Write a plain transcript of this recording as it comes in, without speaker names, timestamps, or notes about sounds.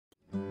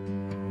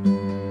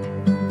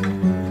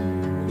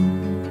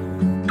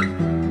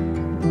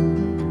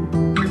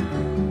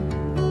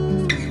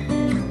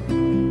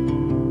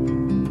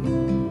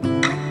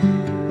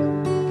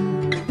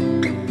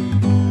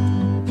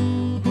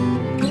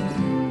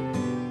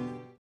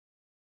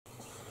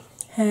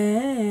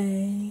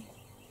Hey,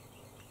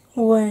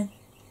 when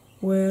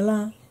will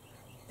I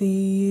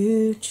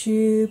be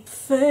YouTube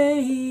famous?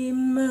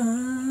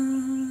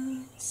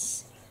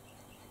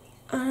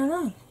 I don't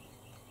know,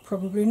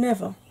 probably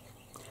never.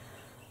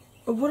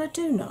 But what I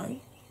do know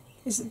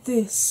is that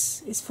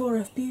this is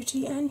 4F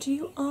Beauty and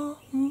you are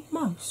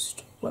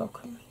most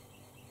welcome.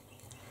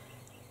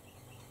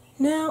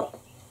 Now,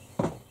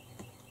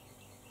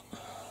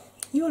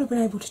 you will have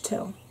been able to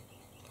tell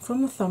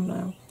from the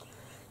thumbnail,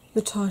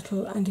 the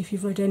title, and if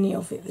you've read any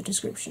of it, the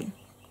description.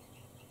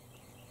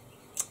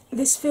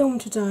 This film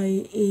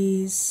today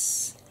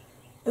is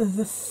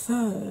the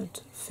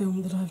third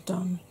film that I've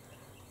done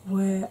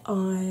where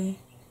I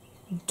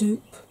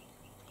dupe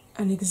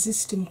an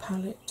existing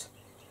palette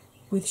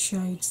with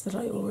shades that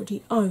I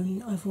already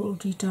own. I've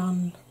already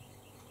done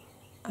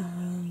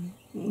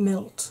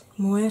Melt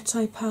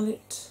Moete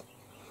palette,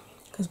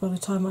 because by the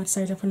time I'd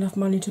saved up enough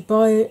money to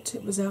buy it,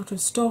 it was out of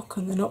stock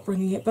and they're not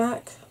bringing it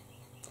back.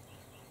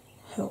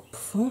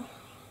 Helpful.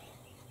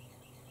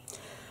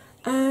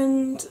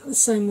 And the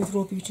same with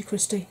Raw Beauty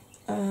Christie.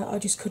 I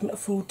just couldn't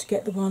afford to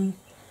get the one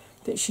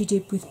that she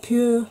did with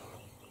Pure.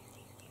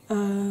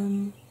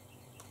 I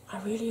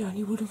really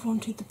only would have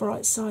wanted the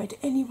bright side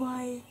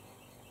anyway,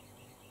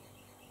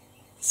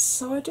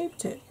 so I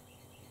duped it.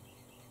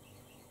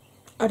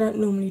 I don't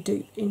normally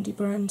dupe indie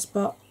brands,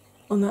 but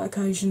on that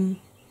occasion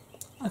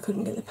I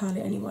couldn't get the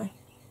palette anyway.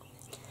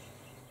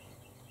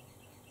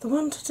 The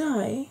one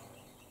today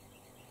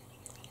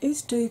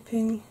is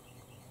duping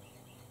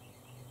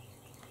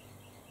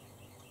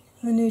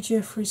the new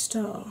Jeffree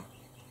Star,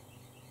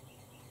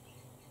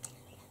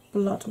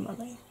 Blood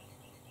Money.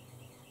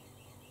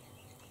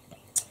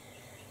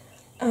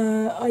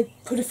 I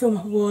put a film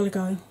up a while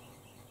ago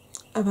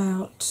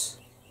about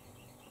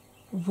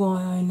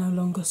why I no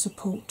longer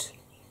support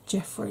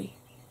Jeffree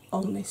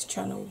on this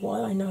channel, why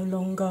I no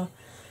longer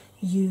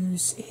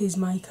use his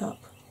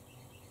makeup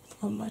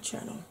on my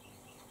channel.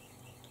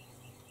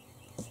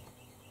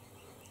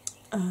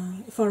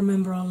 If I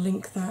remember, I'll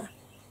link that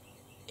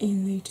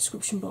in the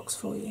description box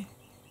for you.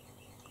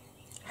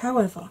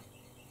 However,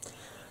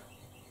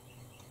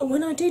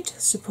 when I did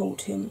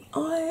support him,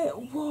 I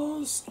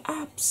was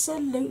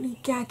absolutely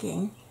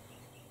gagging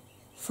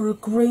for a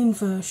green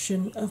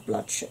version of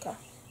Blood Sugar.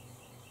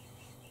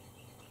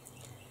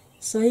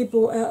 So he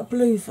brought out a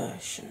blue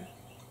version.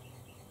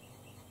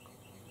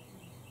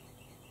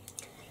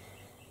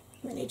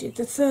 Then he did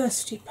the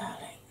Thirsty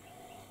palette.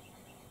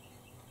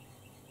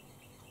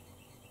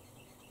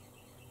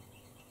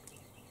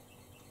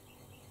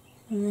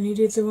 And then he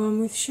did the one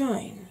with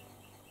Shane.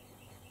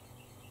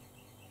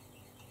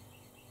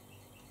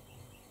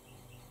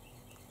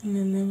 And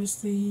then there was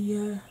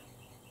the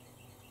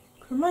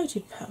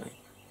Cremated palette.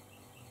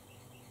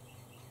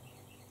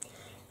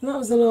 And that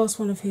was the last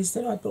one of his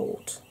that I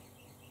bought.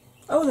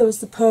 Oh, there was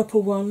the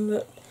purple one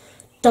that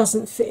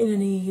doesn't fit in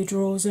any of your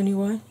drawers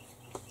anyway.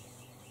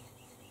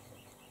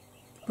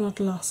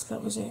 Bloodlust,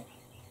 that was it.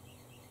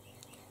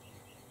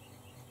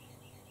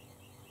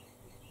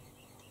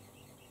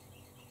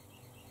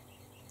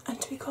 And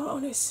to be quite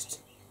honest,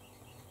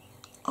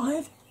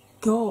 I've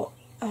got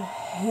a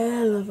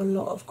hell of a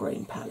lot of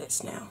green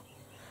palettes now,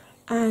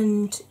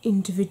 and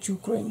individual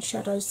green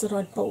shadows that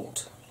I'd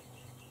bought.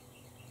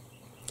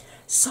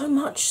 So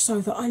much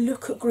so that I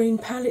look at green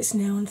palettes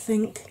now and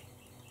think,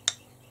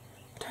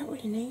 I don't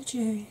really need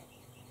you.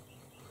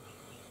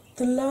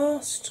 The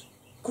last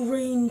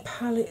green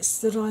palettes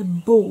that I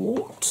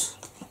bought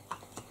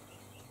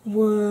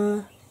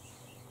were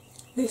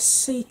this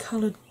sea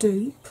coloured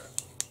dupe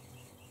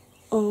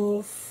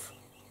of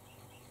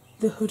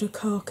the Huda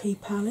Khaki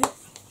palette,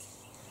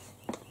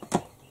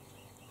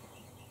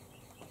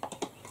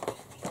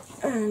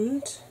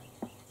 and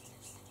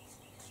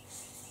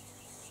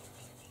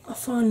I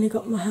finally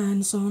got my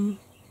hands on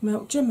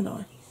Melt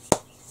Gemini.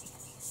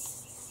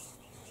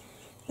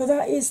 But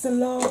that is the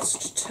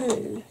last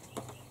two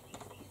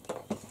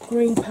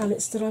green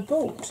palettes that I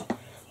bought,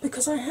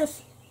 because I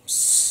have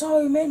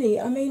so many.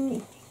 I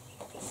mean,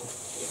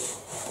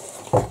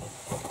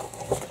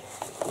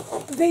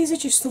 these are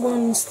just the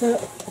ones that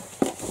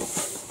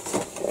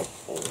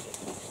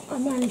I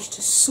managed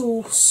to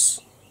source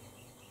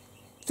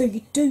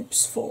the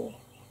dupes for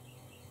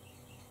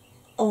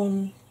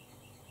on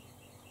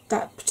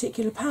that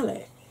particular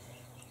palette.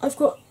 I've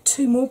got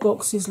two more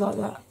boxes like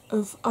that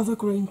of other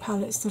green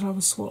palettes that I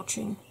was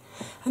swatching,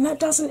 and that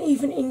doesn't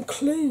even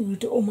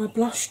include all my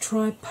Blush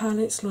Tribe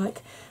palettes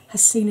like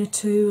Hasina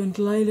 2 and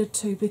Layla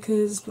 2,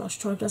 because Blush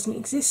Tribe doesn't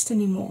exist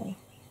anymore.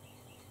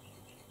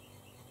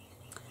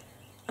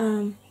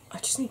 I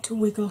just need to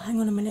wiggle, hang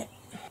on a minute.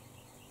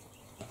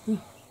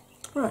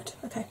 Right,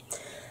 okay.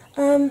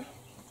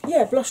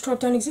 Yeah, Blush Tribe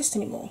don't exist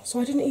anymore, so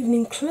I didn't even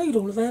include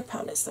all of their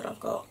palettes that I've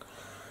got.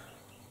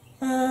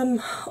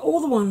 All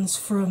the ones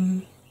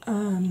from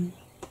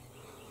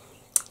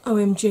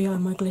OMG Oh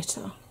My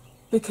Glitter,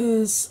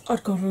 because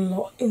I'd got a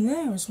lot in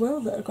there as well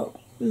that I've got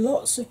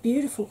lots of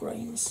beautiful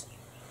greens.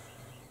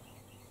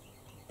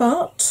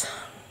 But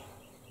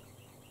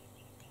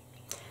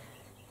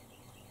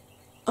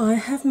I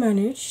have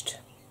managed,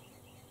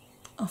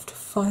 after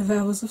 5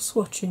 hours of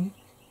swatching,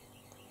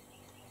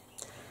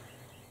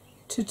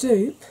 to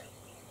dupe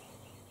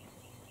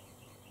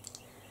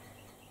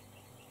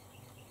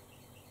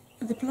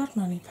the Blood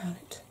Money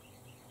palette.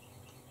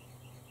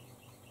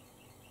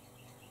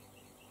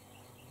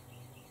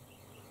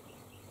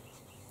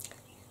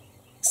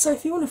 So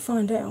if you want to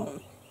find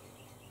out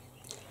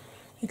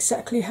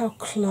exactly how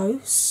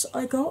close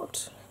I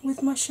got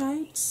with my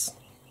shades,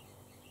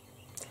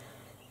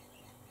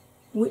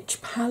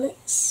 which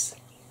palettes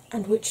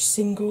and which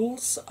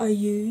singles I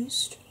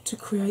used to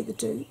create the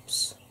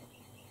dupes,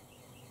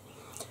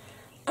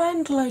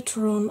 and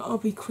later on I'll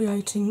be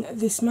creating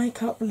this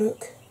makeup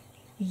look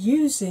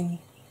using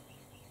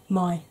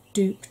my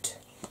duped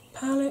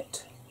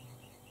palette,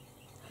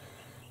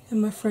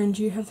 then my friend,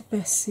 you have the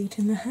best seat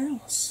in the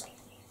house.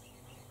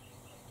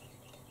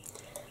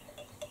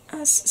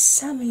 As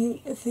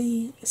Sammy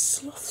the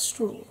Sloth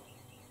Straw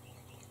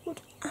would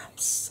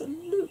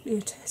absolutely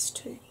attest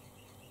to.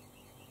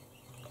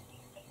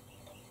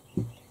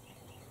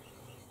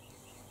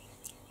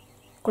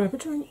 Grab a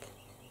drink,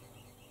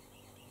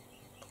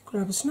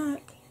 grab a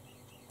snack,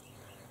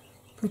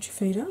 put your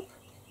feet up,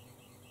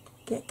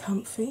 get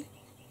comfy,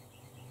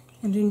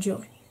 and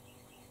enjoy.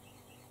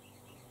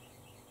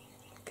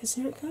 Because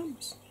here it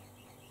comes.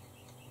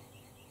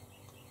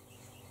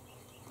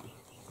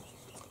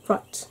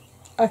 Right,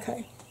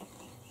 okay.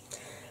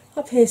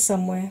 Up here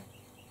somewhere,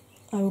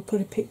 I will put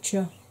a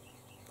picture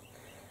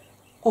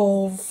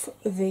of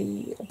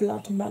the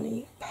Blood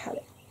Money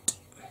palette.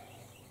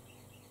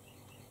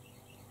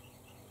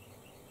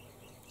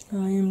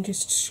 I am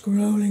just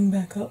scrolling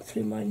back up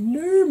through my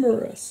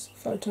numerous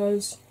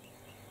photos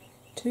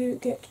to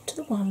get to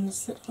the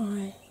ones that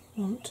I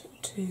want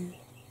to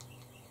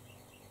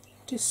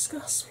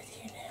discuss with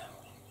you now,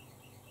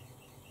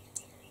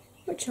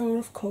 which are,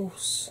 of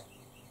course,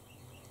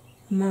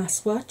 my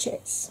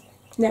swatches.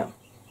 Now,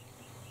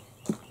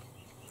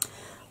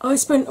 I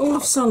spent all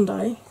of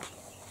Sunday,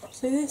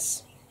 see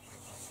this?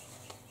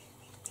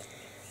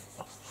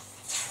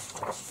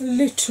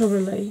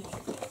 Literally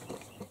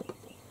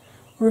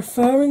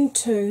referring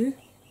to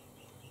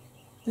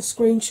the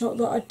screenshot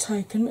that I'd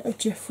taken of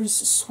Jeffree's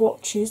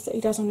swatches that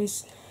he does on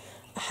his,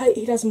 I hate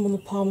he does them on the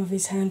palm of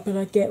his hand, but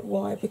I get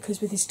why, because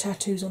with his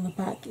tattoos on the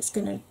back it's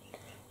going to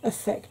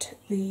affect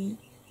the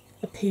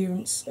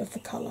appearance of the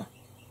colour.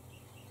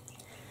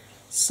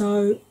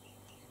 So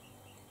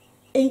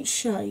each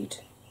shade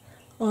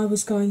I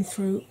was going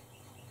through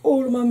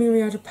all of my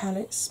myriad of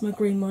palettes, my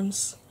green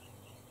ones,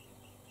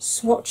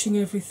 swatching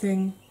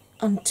everything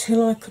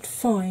until I could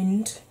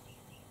find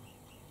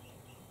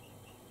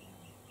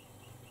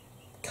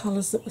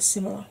colours that were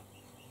similar.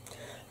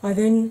 I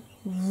then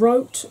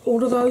wrote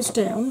all of those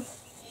down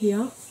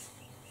here,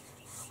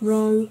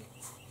 row,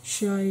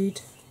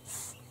 shade,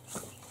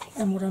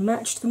 and what I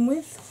matched them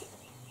with.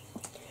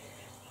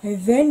 I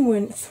then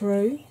went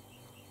through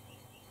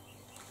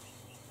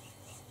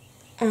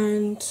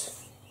and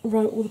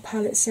wrote all the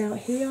palettes out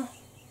here.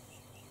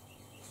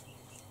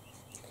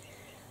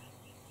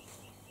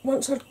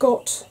 Once I'd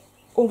got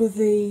all of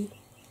the,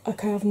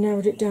 okay, I've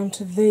narrowed it down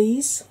to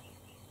these,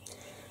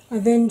 I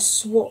then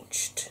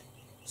swatched.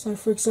 So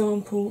for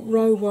example,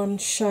 row 1,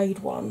 shade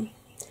 1,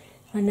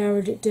 I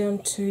narrowed it down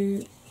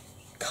to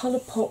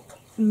Colourpop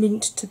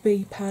Mint to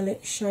Be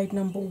palette, shade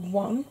number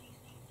 1.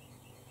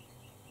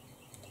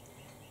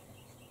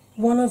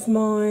 One of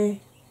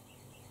my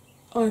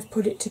I've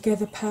Put It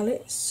Together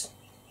palettes,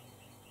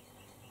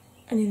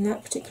 and in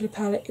that particular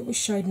palette it was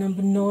shade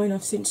number 9.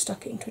 I've since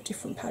stuck it into a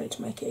different palette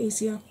to make it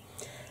easier.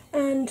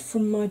 And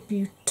from my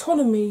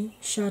Butonomy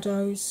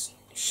shadows,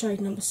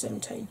 shade number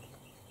 17.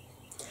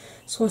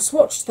 So I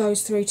swatched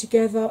those three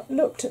together,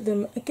 looked at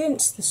them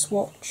against the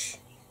swatch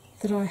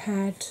that I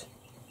had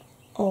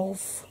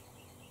of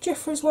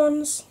Jeffree's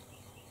ones,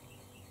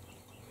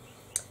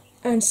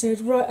 and said,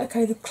 right,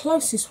 okay, the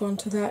closest one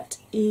to that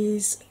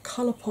is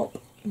Colourpop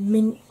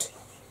Mint,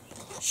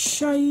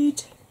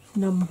 shade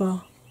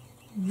number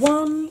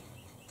 1,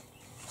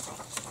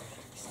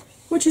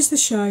 which is the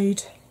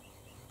shade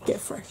Get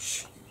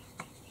Fresh.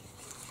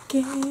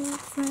 Get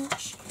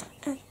fresh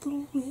at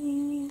the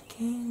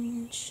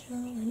weekend,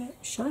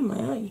 show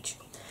my age.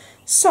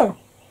 So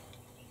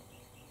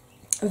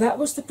that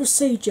was the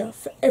procedure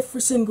for every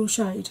single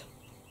shade.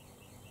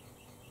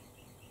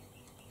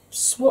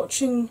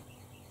 Swatching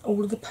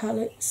all of the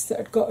palettes that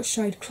had got a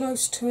shade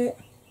close to it,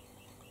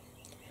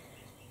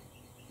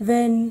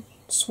 then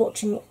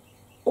swatching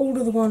all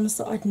of the ones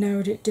that I'd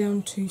narrowed it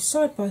down to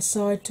side by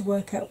side to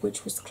work out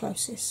which was the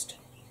closest.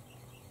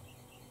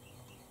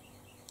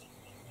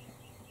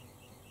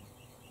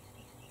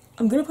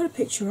 I'm going to put a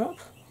picture up.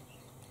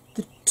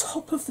 The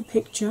top of the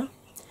picture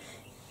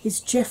is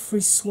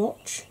Jeffree's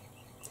swatch.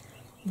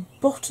 The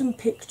bottom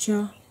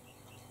picture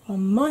are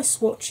my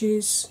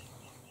swatches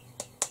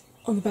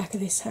on the back of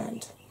this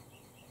hand.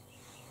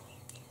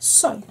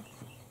 So,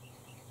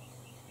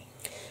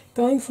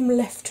 going from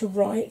left to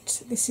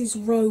right, this is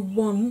row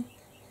 1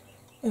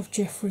 of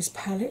Jeffree's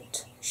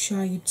palette,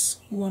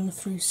 shades 1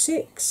 through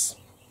 6.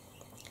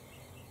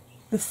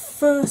 The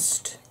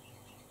first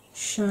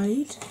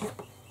shade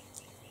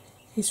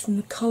is from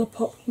the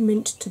Colourpop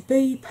Mint to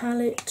Be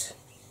palette.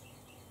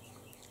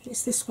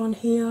 It's this one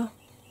here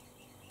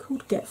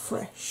called Get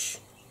Fresh.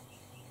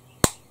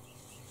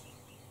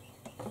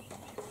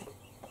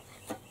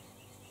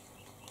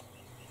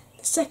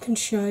 The second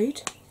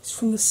shade is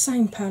from the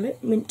same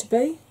palette, Mint to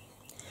Be,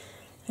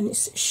 and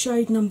it's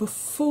shade number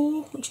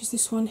 4, which is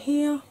this one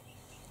here,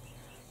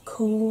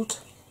 called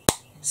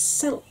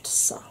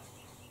Seltzer.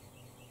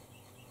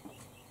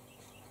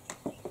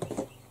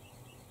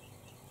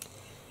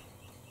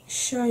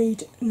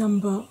 Shade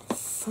number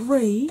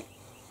 3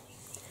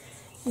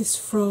 is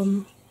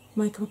from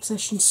Makeup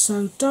Obsession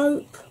So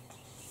Dope.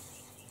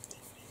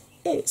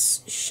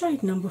 It's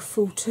shade number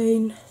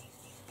 14,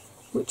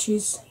 which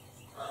is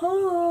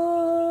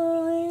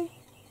Hi.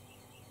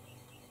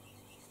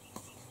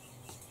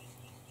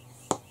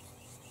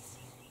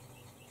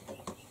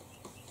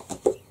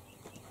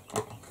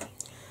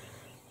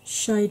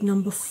 Shade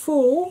number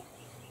 4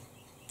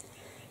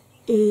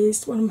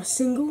 is one of my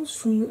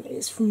singles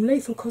it's from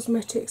Lethal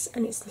Cosmetics,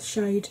 and it's the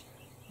shade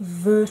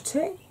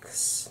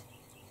Vertex.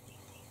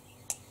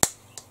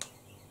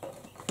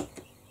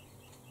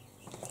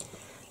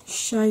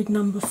 Shade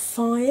number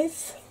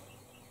 5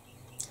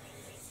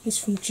 is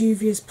from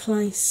Juvia's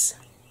Place,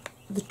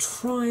 the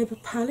Tribe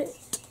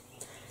palette,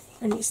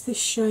 and it's this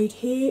shade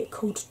here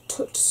called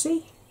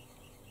Tootsie.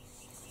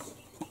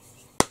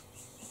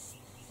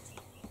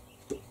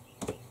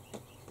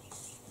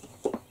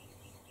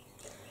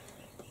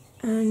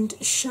 And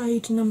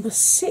shade number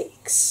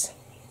 6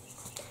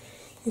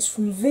 is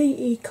from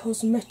VE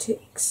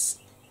Cosmetics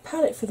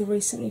palette for the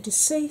recently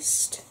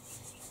deceased,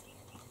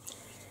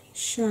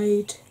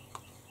 shade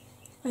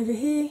over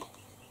here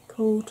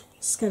called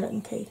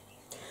Skeleton Key.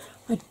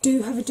 I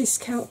do have a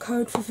discount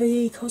code for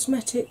VE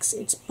Cosmetics,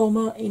 it's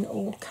Bomber in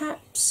all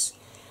caps.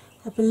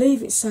 I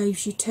believe it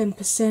saves you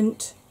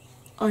 10%.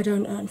 I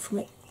don't earn from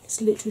it,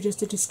 it's literally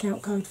just a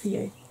discount code for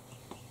you.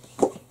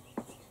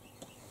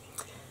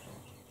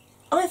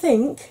 I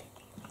think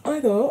I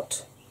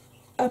got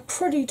a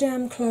pretty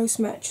damn close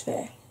match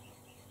there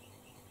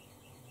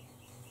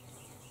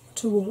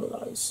to all of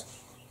those.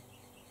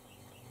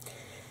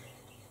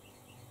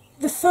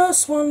 The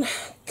first one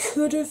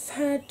could have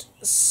had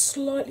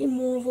slightly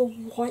more of a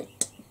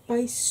white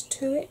base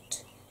to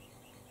it,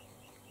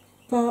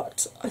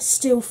 but I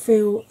still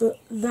feel that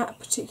that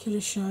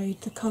particular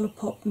shade, the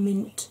Colourpop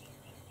Mint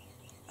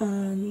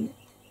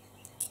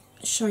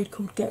shade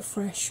called Get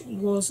Fresh,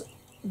 was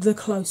the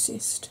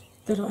closest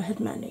that I had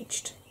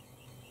managed.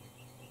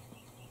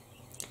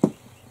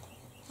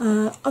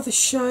 Other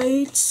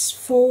shades,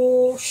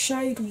 for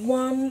shade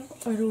 1,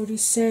 I'd already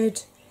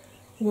said,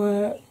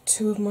 were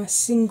 2 of my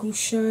single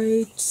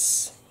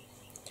shades.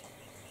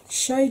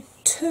 Shade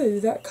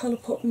 2, that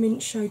Colourpop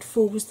Mint shade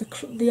 4, was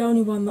the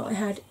only one that I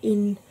had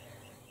in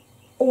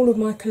all of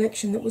my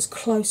collection that was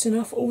close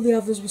enough. All the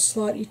others were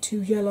slightly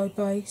too yellow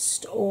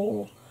based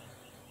or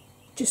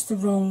just the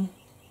wrong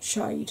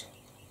shade.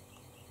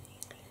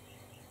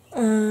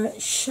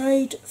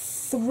 Shade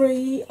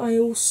 3, I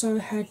also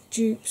had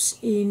dupes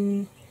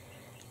in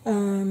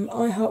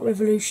I Heart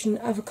Revolution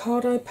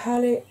Avocado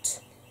palette,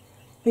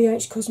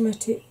 BH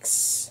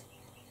Cosmetics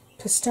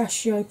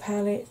Pistachio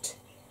palette,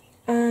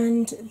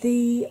 and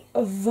the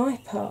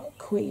Viper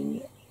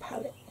Queen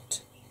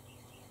palette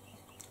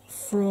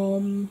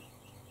from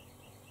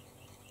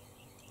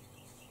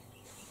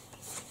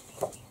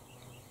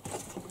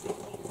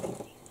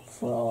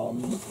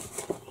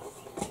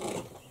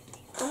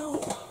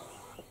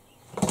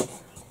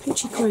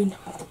Peachy Queen,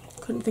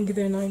 couldn't think of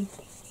their name.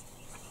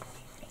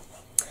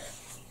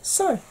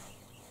 So,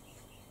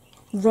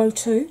 row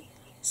 2,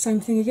 same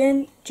thing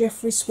again,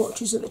 Jeffree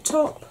swatches at the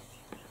top,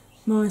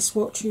 my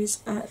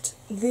swatches at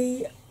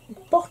the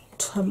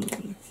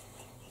bottom.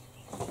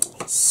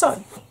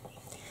 So,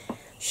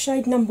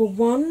 shade number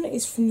 1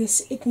 is from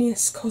this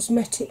Igneous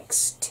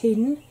Cosmetics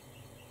tin.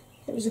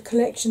 It was a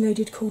collection they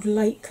did called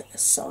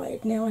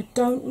Lakeside. Now I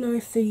don't know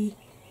if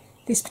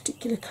this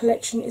particular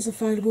collection is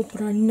available,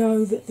 but I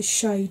know that the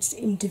shades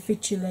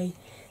individually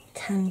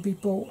can be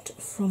bought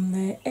from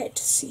their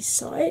Etsy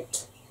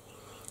site.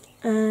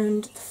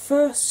 And the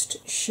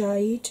first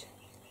shade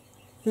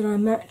that I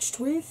matched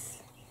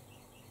with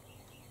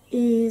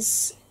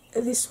is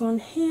this one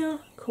here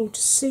called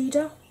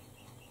Cedar,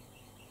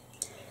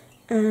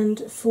 and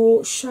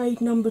for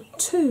shade number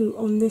 2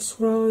 on this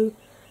row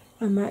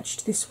I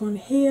matched this one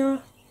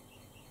here,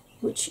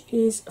 which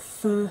is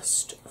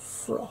First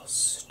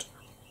Frost.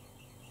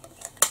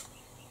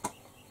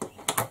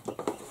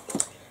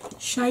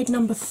 Shade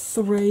number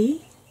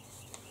 3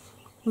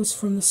 was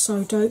from the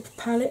So Dope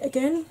palette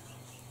again,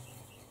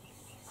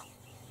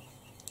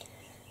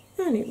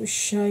 and it was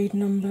shade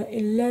number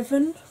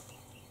 11,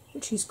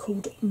 which is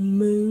called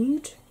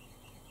Mood.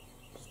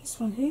 This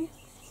one here.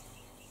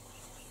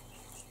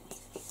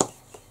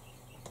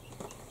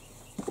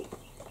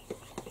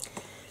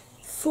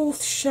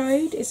 Fourth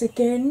shade is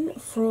again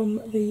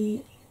from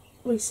the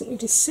recently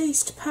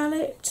deceased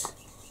palette,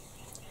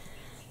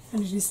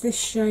 and it is this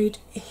shade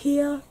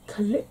here,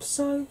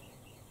 Calypso.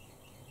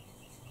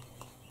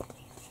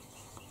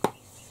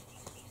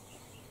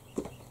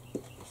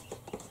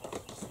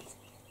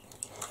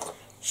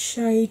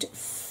 Shade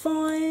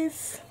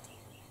 5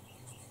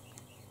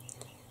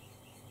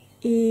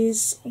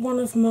 is one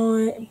of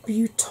my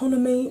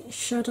Butonomy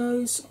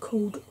shadows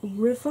called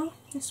River,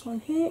 this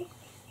one here.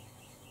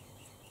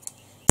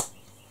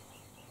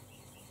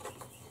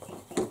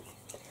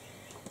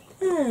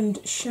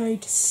 And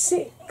shade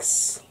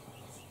 6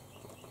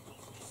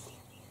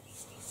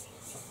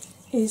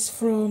 is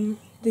from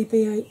the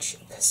BH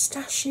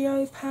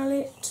Pistachio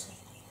palette,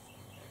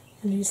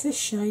 and it is this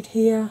shade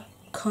here,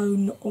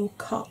 Cone or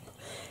Cup.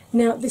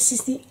 Now, this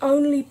is the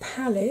only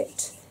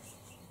palette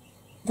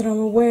that I'm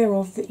aware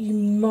of that you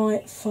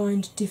might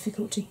find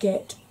difficult to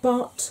get,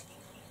 but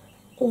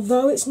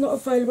although it's not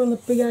available on the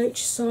BH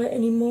site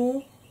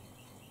anymore,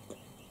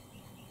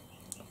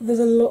 there's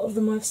a lot of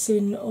them I've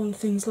seen on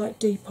things like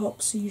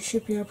Depop, so you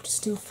should be able to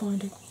still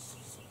find it.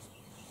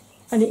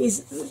 And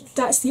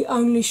that's the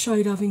only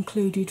shade I've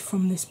included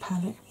from this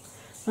palette.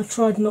 I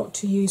tried not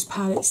to use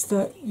palettes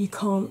that you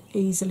can't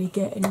easily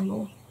get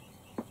anymore.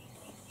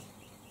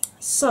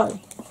 So,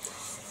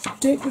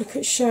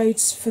 duplicate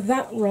shades for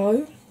that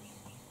row.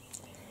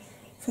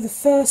 For the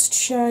first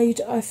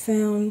shade, I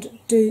found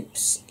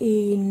dupes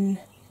in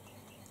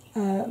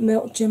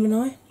Melt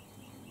Gemini.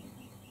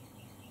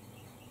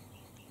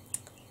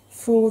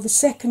 For the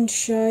second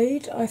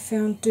shade, I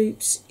found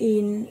dupes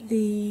in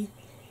the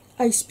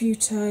Ace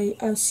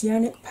Beauté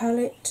Oceanic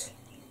palette,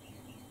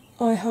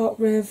 I Heart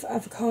Rev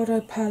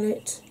Avocado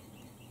palette,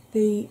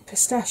 the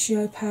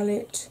Pistachio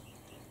palette,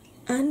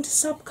 and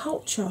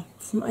Subculture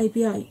from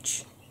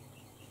ABH.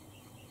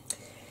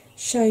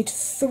 Shade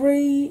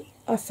 3,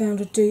 I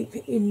found a dupe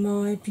in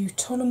my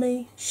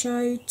Butonomy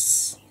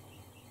shades.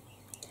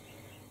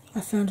 I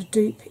found a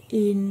dupe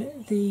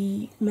in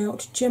the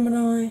Melt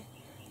Gemini,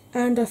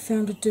 and I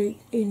found a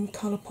dupe in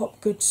Colourpop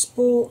Good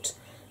Sport.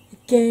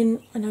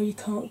 Again, I know you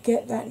can't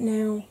get that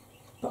now,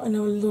 but I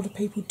know a lot of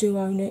people do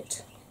own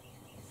it.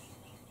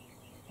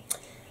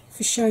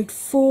 For shade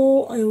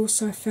 4, I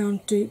also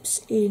found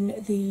dupes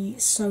in the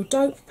So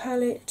Dope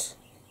palette,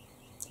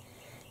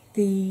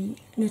 the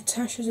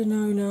Natasha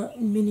Denona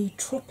Mini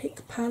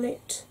Tropic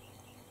palette,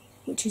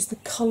 which is the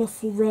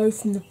colourful row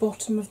from the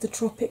bottom of the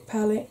Tropic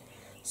palette.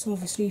 So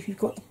obviously if you've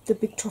got the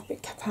big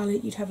Tropic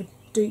palette, you'd have a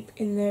dupe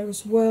in there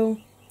as well.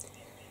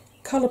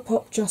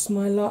 Colourpop Just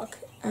My Luck,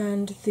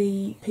 and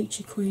the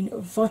Peachy Queen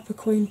Viper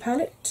Queen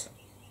palette.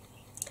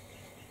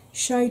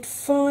 Shade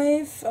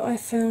 5, I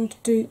found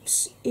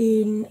dupes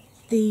in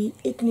the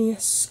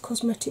Igneous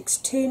Cosmetics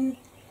tin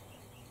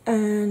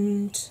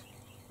and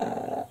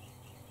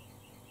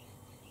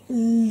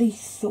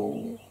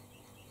Lethal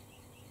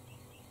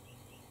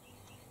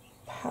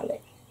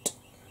palette.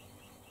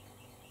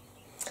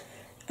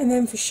 And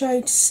then for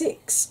shade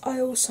 6,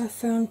 I also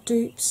found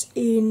dupes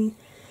in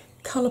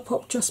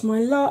Colourpop Just My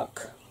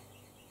Luck,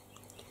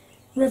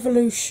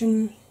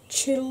 Revolution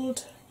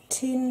Chilled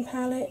Tin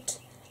palette,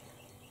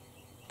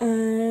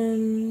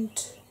 and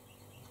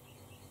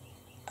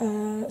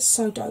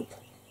So Dope.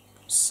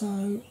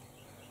 So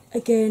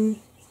again,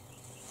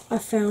 I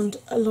found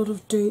a lot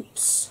of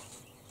dupes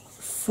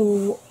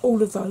for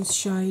all of those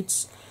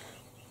shades.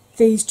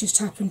 These just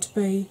happen to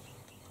be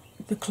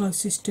the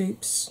closest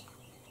dupes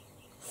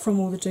from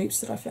all the dupes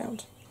that I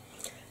found.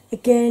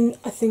 Again,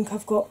 I think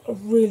I've got a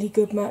really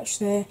good match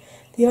there.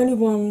 The only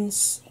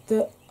ones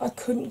that I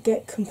couldn't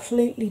get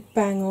completely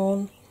bang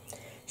on,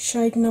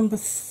 shade number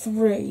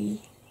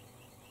 3,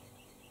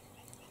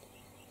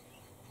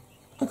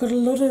 I got a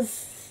lot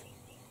of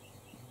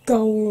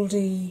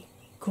goldy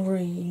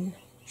green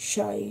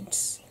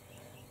shades,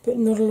 but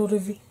not a lot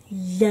of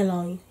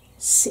yellow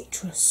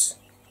citrus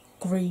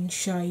green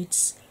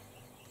shades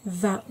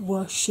that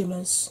were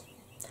shimmers.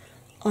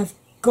 I've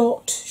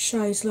got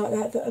shades like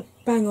that that are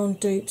bang on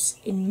dupes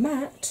in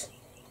matte,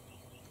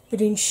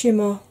 but in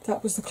shimmer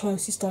that was the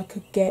closest I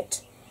could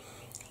get.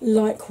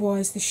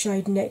 Likewise, the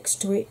shade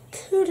next to it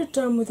could have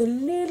done with a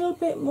little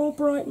bit more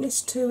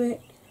brightness to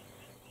it,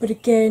 but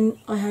again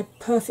I had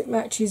perfect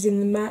matches in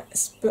the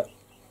mattes, but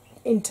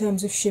in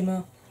terms of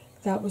shimmer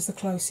that was the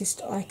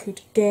closest I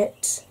could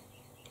get.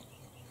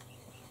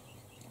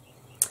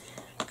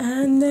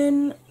 And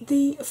then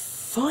the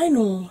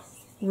final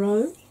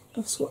row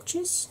of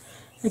swatches.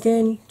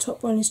 Again,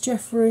 top one is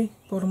Jeffree,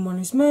 bottom one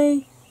is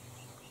me.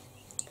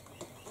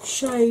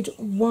 Shade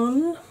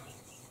 1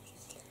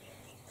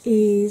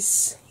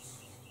 is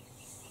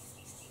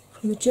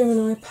from the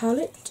Gemini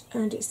palette,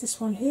 and it's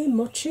this one here,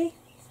 Mochi,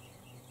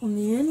 on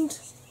the end.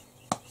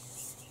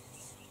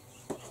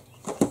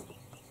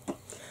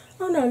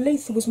 Oh no,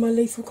 Lethal was my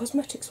Lethal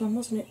Cosmetics one,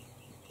 wasn't it?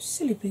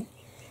 Silly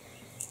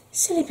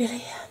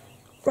Billy.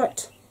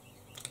 Right,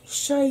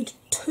 shade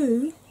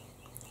 2.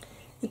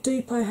 The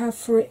dupe I have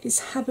for it is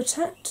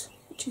Habitat,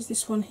 which is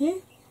this one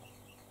here.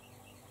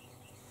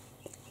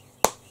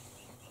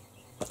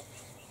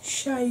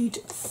 Shade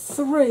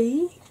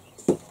 3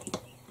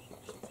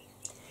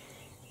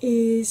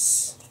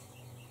 is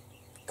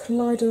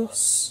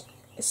Kaleidos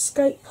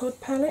Escape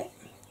Pod palette,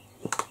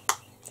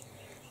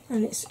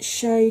 and it's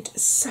shade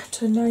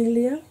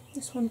Saturnalia,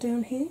 this one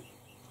down here.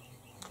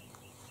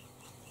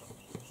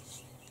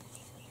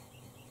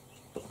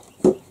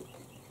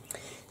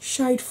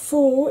 Shade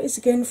 4 is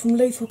again from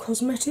Lethal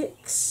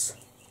Cosmetics,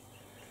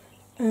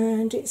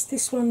 and it's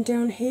this one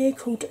down here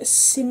called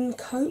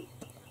Syncope.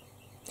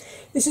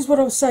 This is what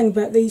I was saying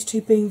about these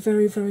two being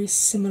very, very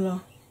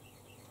similar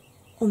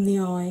on the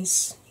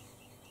eyes,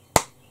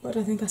 but I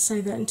don't think I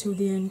say that until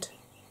the end,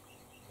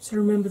 so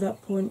remember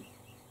that point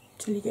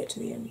till you get to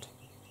the end.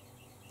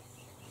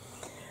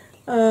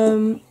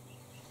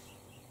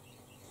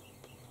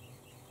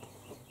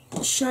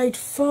 Shade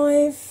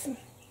 5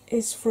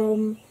 is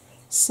from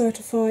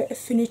Certify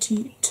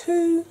Affinity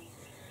 2,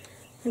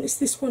 and it's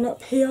this one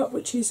up here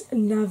which is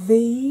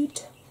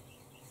Navid.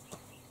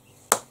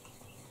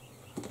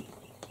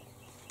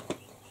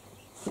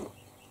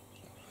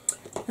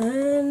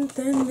 And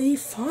then the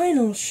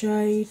final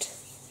shade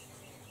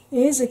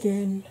is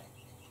again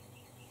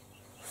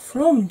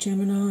from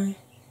Gemini,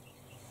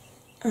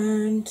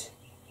 and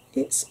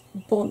it's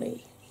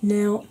Bonnie.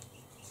 Now,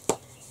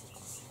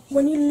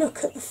 when you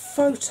look at the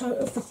photo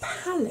of the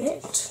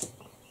palette,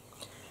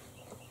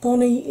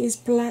 Bonnie is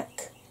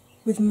black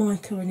with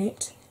mica in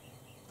it,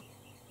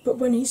 but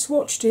when he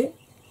swatched it,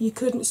 you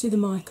couldn't see the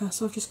mica,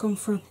 so I've just gone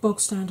for a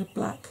bog standard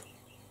black.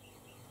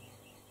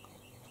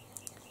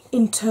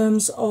 In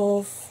terms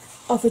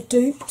of other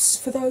dupes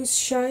for those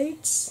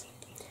shades,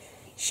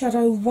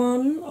 Shadow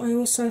 1, I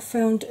also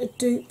found a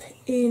dupe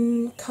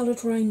in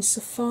Coloured Rain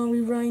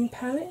Safari Rain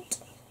palette.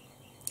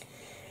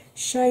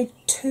 Shade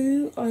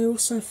 2, I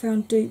also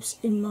found dupes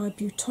in my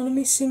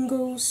Butonomy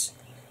singles,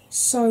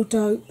 So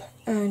Dope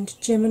and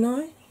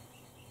Gemini.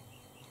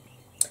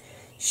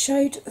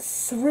 Shade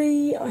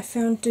 3, I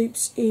found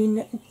dupes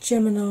in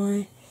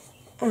Gemini,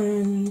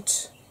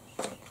 and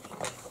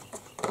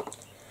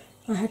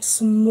I had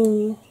some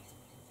more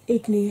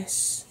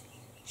igneous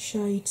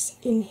shades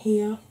in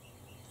here,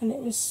 and it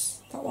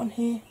was that one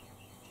here.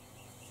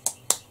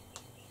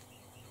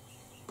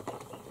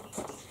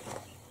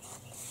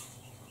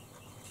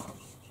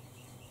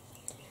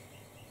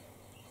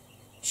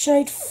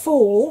 Shade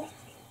 4,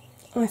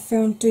 I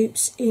found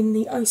dupes in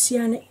the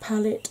Oceanic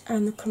palette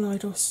and the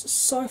Kaleidos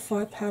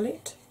Sci-Fi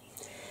palette.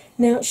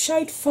 Now,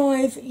 shade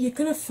 5, you're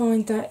going to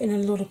find that in a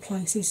lot of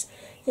places.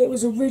 It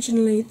was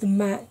originally the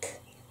MAC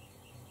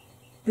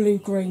blue,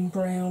 green,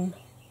 brown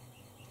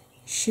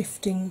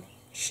shifting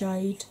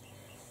shade,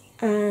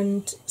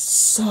 and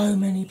so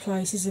many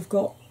places have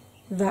got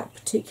that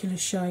particular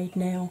shade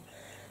now.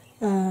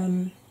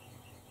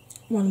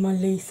 One of my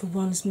lethal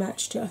ones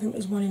matched it. I think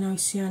there's one in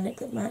Oceanic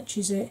that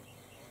matches it,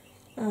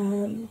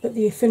 but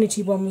the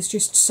Affinity one was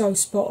just so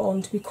spot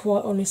on. To be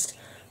quite honest,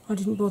 I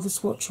didn't bother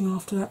swatching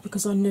after that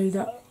because I knew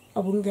that I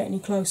wouldn't get any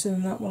closer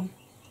than that one.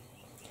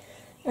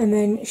 And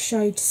then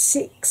shade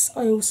 6,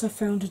 I also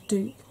found a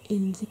dupe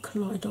in the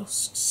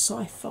Kaleidos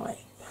Sci-Fi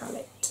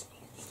palette.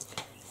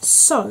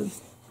 So,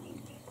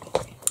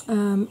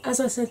 as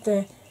I said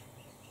there,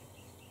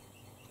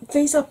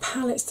 these are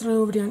palettes that I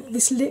already own.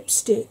 This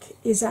lipstick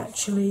is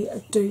actually a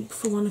dupe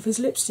for one of his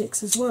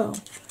lipsticks as well.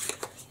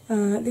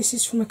 This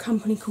is from a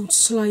company called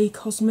Slay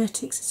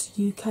Cosmetics. It's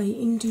a UK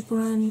indie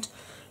brand,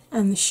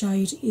 and the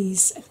shade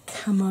is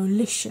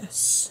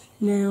Camolicious.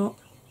 Now,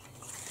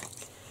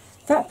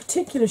 that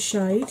particular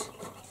shade,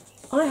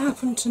 I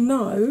happen to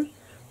know,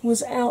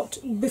 was out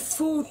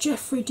before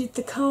Jeffree did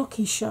the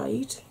khaki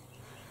shade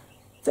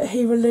that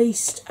he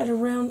released at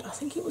around, I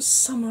think it was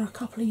summer a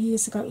couple of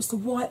years ago. It was the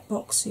white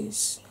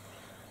boxes,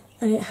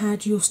 and it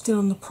had You're Still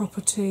on the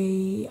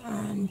Property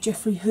and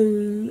Jeffree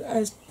Who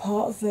as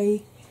part of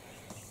the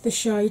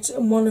shades,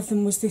 and one of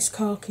them was this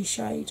khaki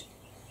shade,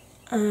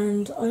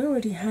 and I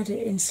already had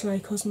it in Slay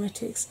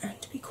Cosmetics, and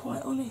to be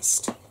quite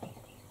honest,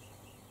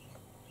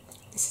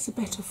 this is a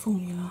better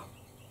formula.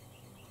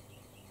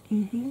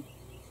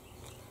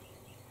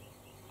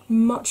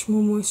 Much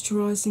more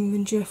moisturising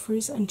than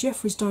Jeffree's, and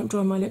Jeffree's don't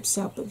dry my lips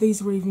out, but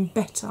these were even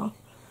better.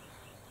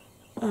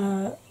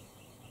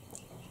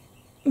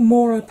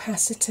 More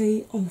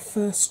opacity on the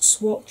first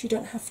swatch, you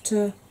don't have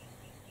to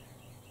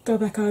go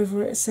back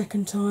over it a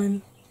second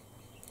time,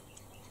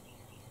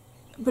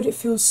 but it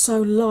feels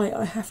so light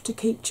I have to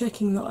keep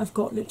checking that I've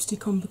got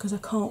lipstick on because I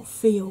can't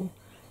feel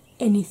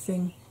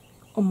anything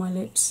on my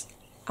lips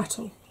at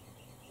all,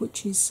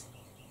 which is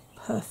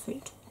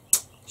perfect.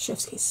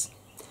 Chef's kiss.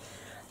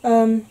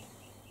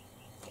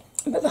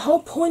 But the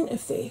whole point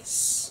of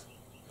this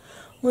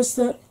was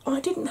that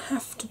I didn't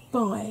have to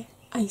buy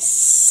a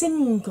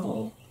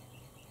single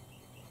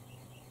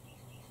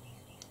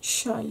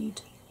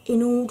shade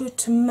in order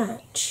to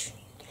match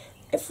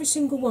every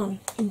single one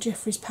in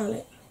Jeffree's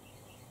palette,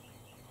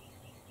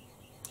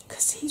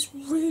 because he's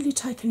really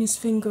taken his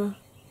finger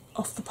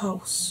off the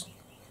pulse.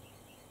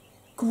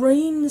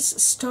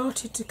 Greens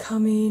started to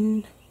come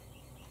in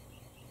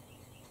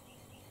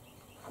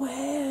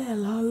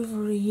well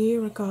over a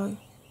year ago.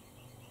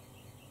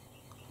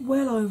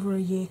 Well over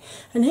a year.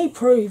 And he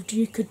proved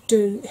he could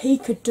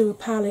do a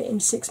palette in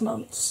 6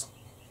 months.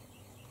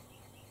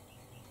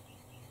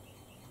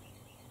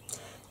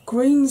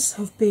 greens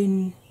have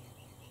been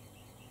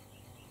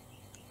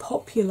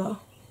popular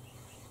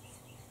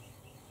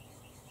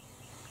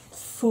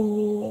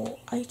for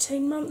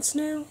 18 months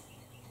now,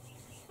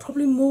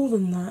 probably more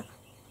than that.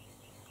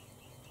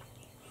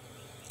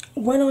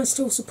 When I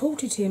still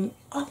supported him,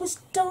 I was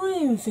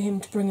dying for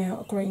him to bring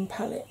out a green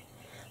palette.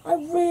 I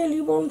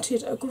really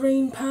wanted a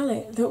green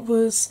palette that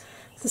was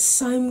the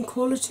same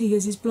quality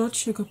as his blood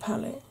sugar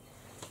palette.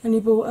 And he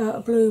brought out a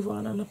blue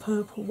one and a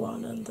purple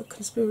one and the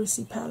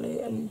conspiracy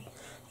palette and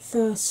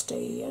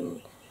thirsty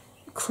and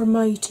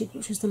cremated,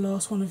 which was the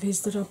last one of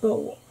his that I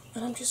bought.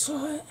 And I'm just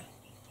like,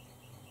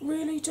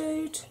 really,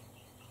 dude?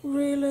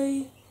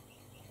 Really?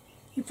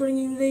 You're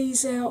bringing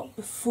these out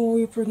before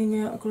you're bringing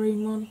out a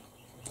green one?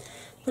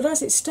 But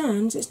as it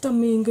stands, it's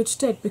done me in good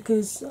stead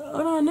because I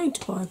don't need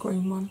to buy a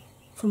green one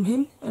from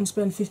him and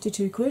spend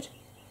 52 quid,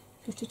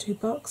 52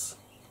 bucks,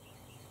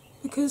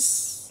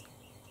 because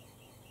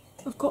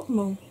I've got them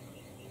all.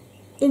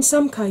 In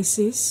some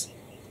cases,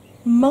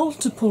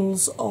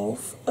 multiples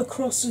of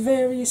across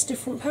various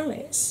different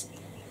palettes.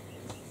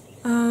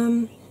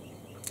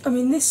 I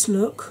mean, this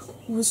look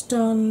was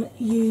done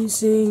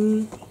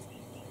using,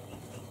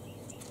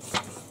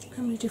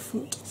 how many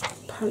different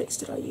palettes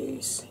did I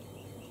use?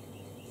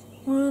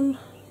 1,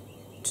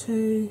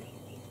 2,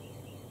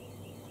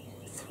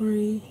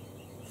 3,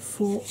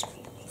 4,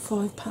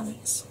 5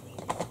 palettes.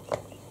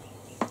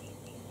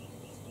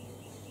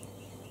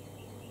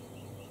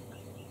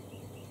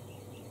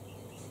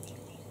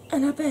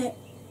 And I bet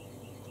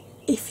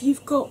if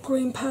you've got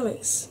green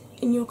palettes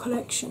in your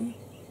collection,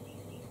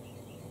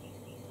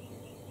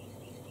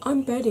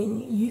 I'm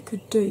betting you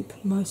could dupe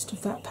most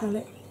of that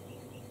palette.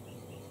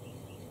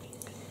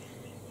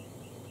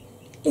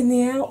 In the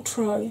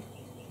outro,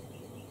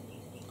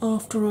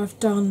 after I've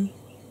done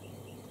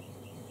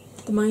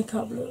the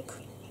makeup look,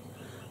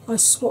 I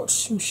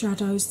swatched some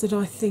shadows that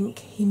I think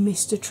he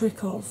missed a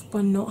trick of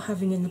by not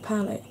having in the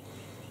palette,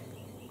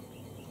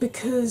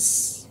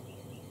 because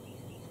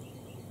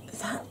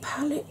that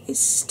palette is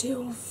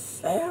still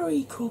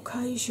very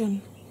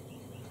Caucasian.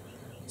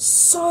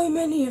 So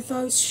many of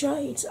those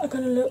shades are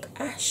going to look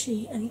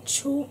ashy and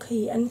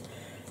chalky and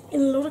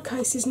in a lot of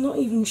cases not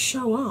even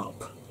show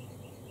up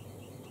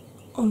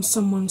on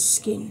someone's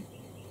skin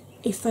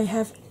if they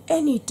have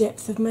any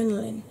depth of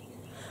melanin.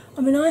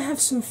 I mean, I have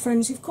some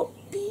friends who've got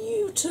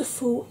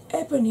beautiful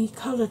ebony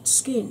coloured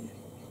skin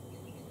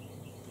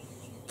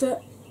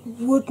that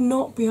would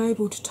not be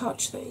able to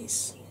touch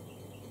these.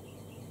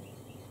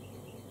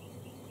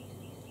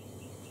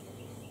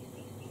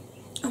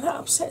 And that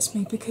upsets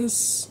me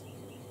because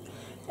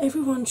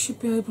everyone should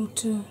be able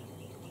to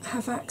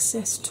have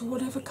access to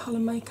whatever colour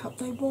makeup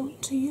they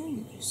want to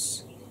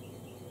use.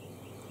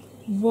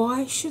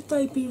 Why should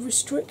they be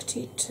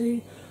restricted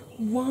to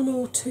 1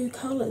 or 2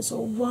 colours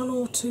or 1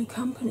 or 2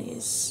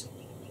 companies?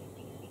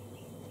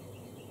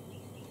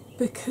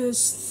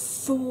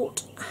 Because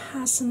thought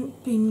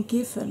hasn't been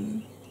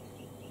given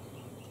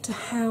to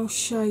how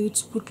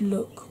shades would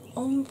look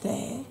on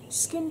their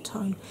skin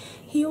tone.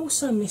 He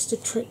also missed a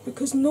trick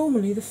because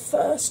normally the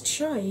first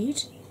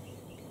shade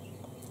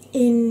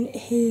in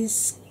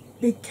his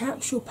big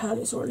capsule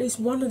palettes, or at least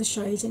one of the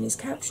shades in his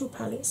capsule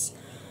palettes,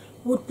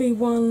 would be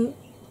one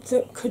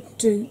that could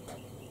dupe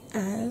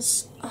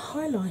as a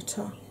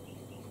highlighter.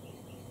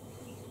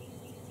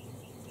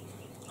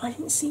 I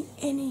didn't see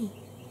any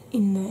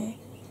in there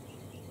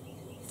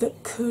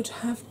that could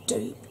have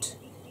duped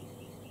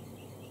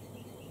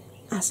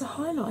as a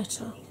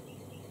highlighter.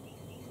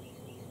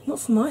 Not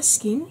for my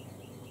skin.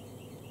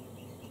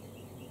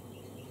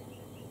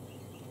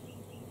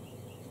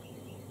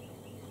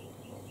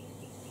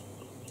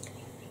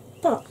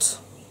 But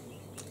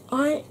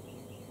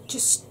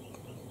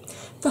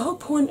the whole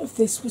point of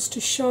this was to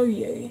show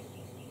you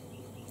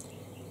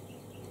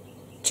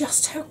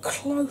just how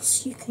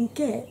close you can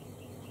get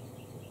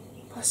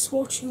by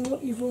swatching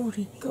what you've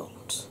already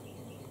got.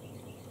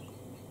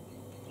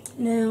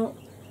 Now,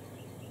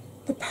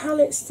 the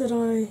palettes that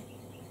I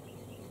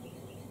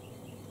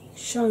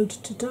showed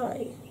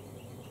today,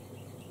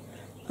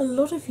 a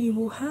lot of you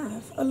will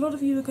have. A lot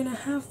of you are going to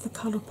have the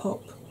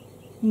Colourpop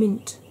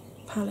Mint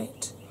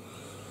palette.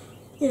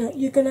 You know,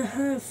 you're going to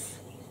have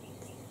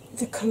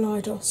the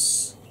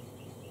Kaleidos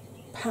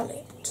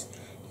palette.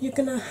 You're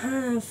going to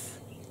have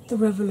the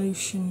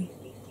Revolution,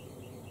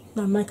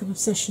 no, Makeup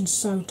Obsession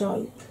So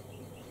Dope,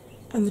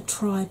 and the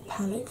Tribe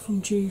palette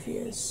from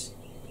Juvia's.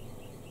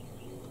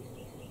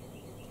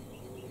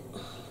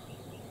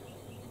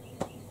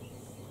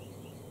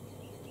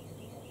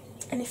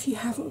 And if you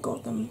haven't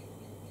got them,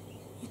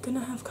 you're going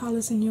to have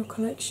colours in your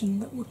collection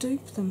that will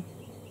dupe them.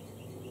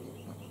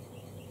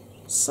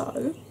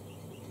 So,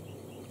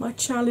 my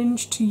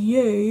challenge to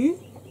you,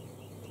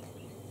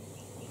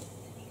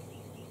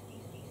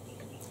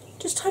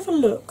 just have a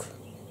look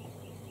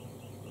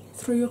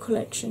through your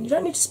collection. You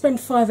don't need to spend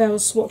 5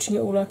 hours swatching it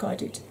all like I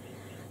did,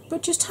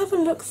 but just have a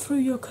look through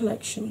your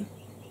collection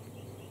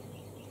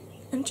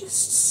and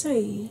just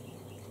see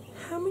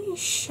how many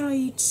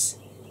shades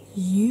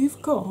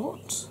you've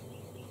got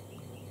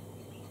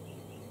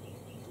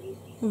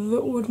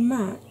that would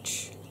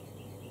match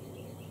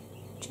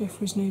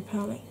Jeffree's new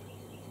palette.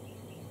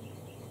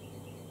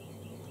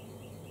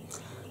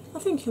 I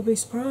think you'll be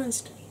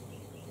surprised.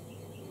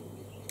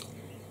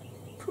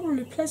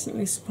 Probably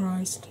pleasantly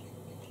surprised.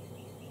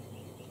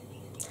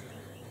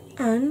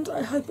 And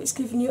I hope it's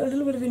given you a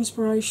little bit of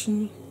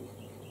inspiration,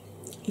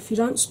 if you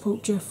don't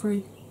support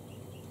Jeffree,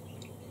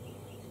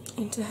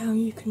 into how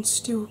you can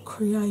still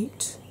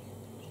create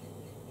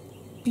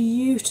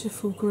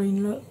beautiful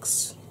green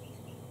looks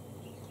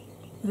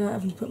without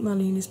having to put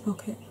money in his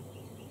pocket.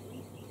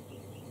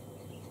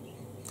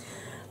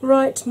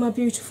 Right, my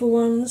beautiful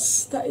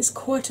ones, that is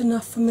quite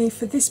enough for me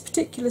for this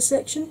particular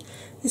section.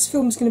 This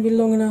film's going to be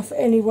long enough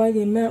anyway,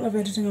 the amount of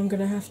editing I'm going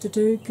to have to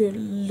do, good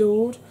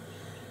lord.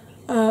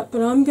 But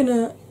I'm going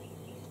to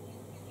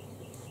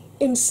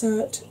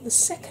insert the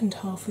second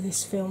half of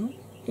this film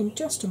in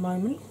just a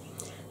moment,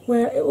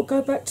 where it will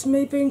go back to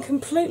me being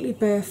completely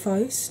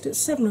barefaced at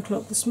 7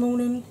 o'clock this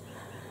morning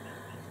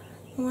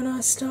when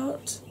I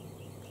start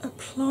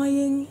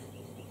applying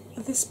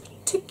this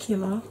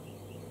particular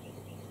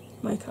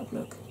makeup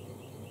look.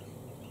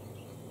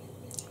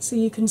 So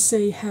you can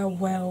see how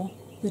well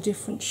the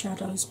different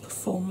shadows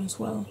perform as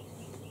well.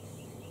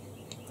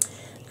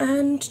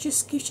 And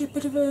just gives you a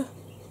bit of a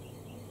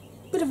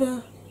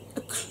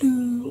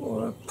clue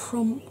or a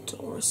prompt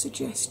or a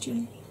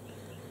suggestion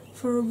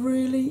for a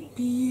really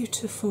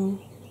beautiful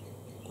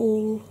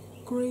all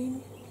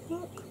green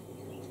look.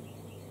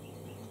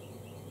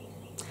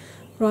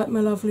 Right,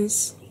 my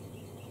lovelies,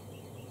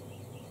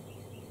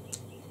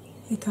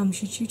 here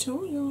comes your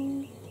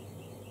tutorial.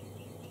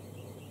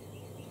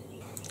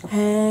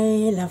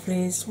 Hey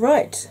lovelies,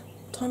 right,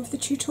 time for the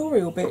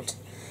tutorial bit.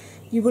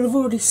 You will have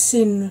already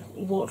seen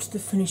what the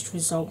finished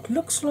result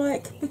looks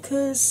like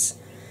because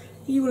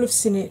you will have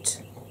seen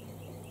it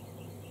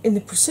in the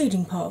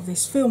preceding part of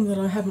this film that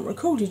I haven't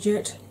recorded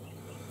yet,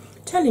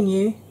 telling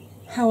you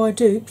how I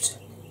duped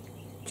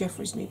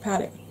Jeffree's new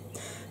palette.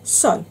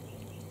 So,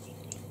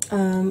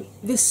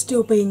 this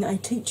still being a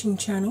teaching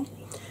channel,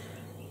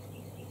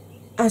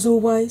 as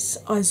always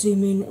I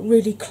zoom in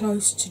really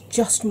close to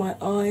just my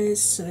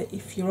eyes so that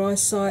if your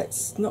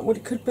eyesight's not what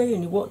it could be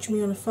and you watch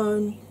me on a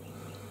phone,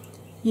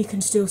 you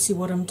can still see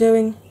what I'm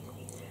doing.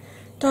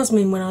 Does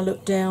mean when I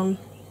look down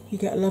you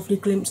get a lovely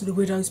glimpse of the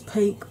widow's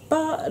peak,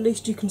 but at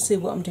least you can see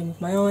what I'm doing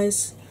with my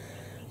eyes.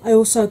 I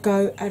also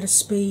go at a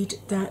speed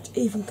that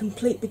even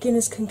complete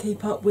beginners can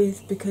keep up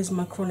with because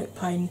my chronic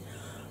pain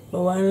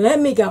won't let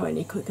me go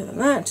any quicker than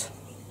that.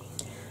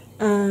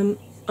 I'm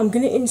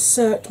going to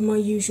insert my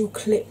usual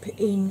clip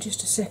in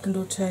just a second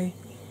or two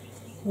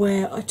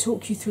where I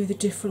talk you through the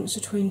difference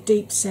between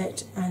deep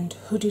set and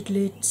hooded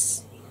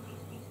lids.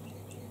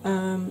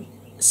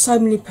 So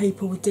many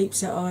people with deep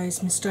set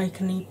eyes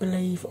mistakenly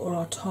believe or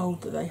are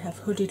told that they have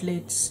hooded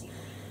lids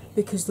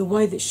because the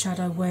way that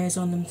shadow wears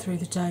on them through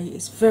the day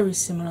is very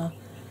similar,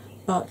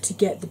 but to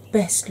get the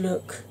best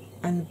look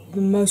and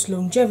the most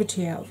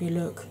longevity out of your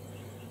look,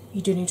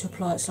 you do need to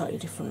apply it slightly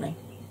differently.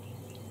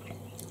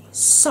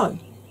 So,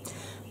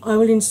 I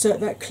will insert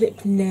that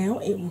clip now.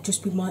 It will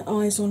just be my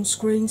eyes on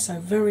screen, so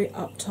very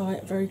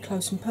uptight, very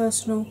close and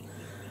personal.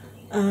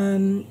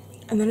 And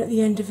then at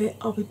the end of it,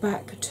 I'll be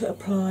back to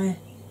apply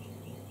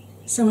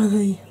some of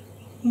the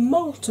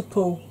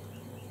multiple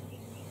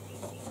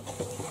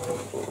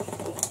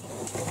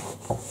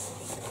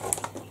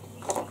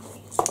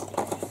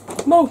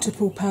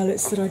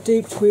palettes that I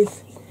duped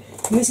with,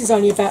 and this is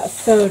only about a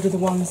third of the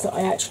ones that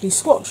I actually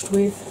swatched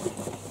with,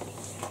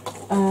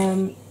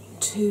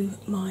 to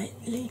my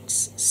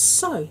lids.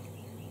 So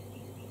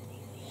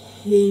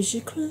here's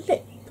your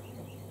clip.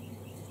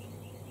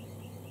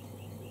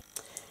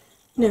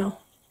 Now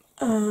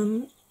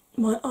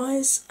my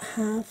eyes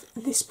have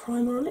this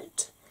primer on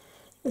it.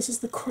 This is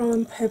the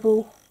Crow &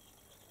 Pebble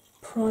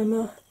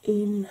primer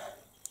in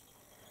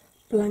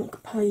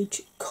blank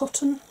page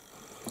cotton.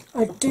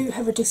 I do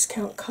have a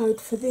discount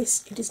code for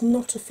this. It is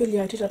not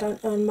affiliated, I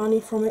don't earn money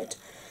from it,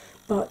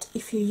 but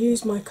if you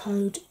use my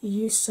code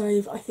you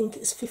save, I think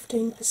it's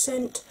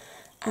 15%,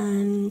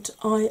 and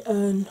I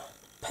earn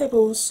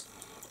pebbles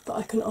that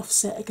I can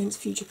offset against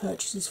future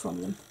purchases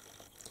from them.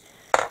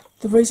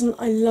 The reason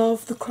I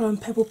love the Crow &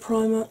 Pebble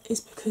primer is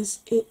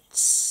because it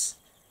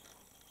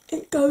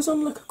goes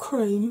on like a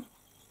cream,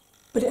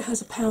 but it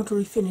has a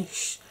powdery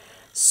finish.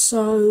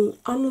 So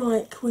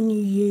unlike when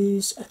you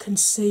use a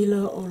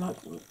concealer or like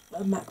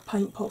a MAC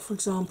paint pot for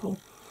example,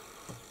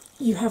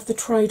 you have the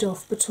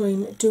trade-off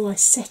between do I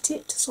set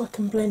it so I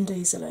can blend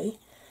easily,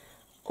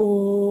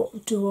 or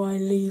do I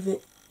leave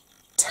it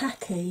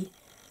tacky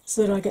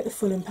so that I get the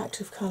full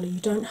impact of colour. You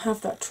don't have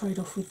that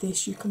trade-off with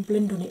this. You can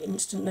blend on it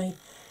instantly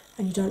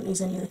and you don't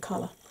lose any of the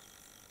colour.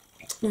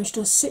 Now she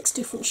does 6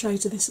 different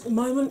shades of this at the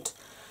moment.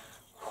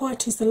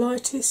 White is the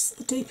lightest,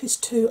 the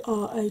deepest 2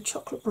 are a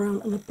chocolate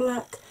brown and a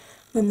black,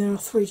 then there are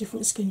 3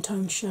 different skin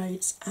tone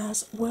shades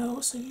as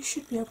well, so you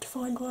should be able to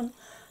find one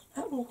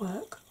that will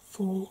work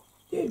for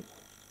you.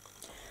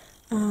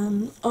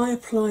 I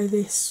apply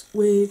this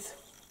with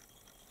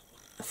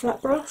a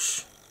flat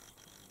brush,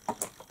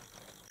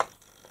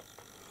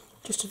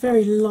 just a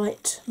very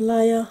light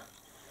layer,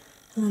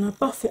 and then I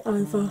buff it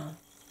over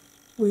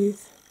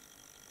with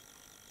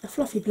a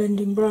fluffy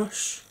blending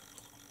brush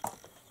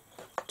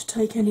to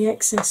take any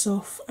excess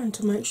off and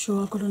to make sure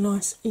I've got a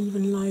nice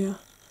even layer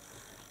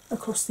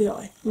across the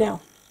eye. Now,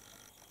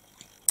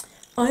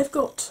 I've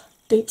got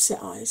deep set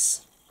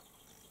eyes,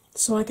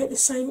 so I get the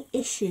same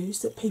issues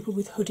that people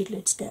with hooded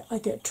lids get. I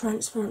get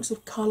transference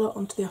of colour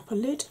onto the upper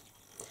lid.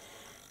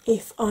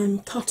 If I'm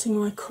cutting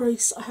my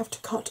crease, I have to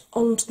cut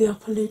onto the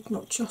upper lid,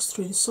 not just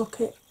through the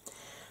socket.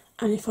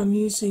 And if I'm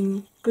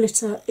using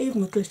glitter, even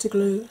with glitter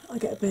glue, I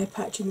get a bare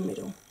patch in the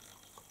middle.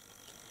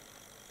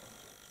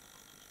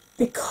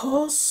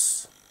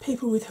 Because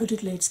people with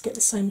hooded lids get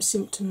the same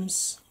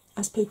symptoms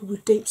as people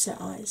with deep set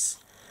eyes,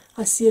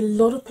 I see a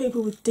lot of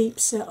people with deep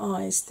set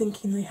eyes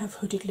thinking they have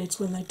hooded lids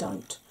when they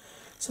don't.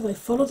 So they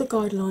follow the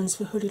guidelines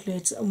for hooded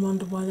lids and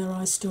wonder why their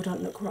eyes still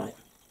don't look right.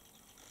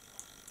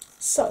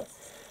 So,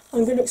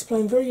 I'm going to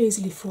explain very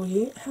easily for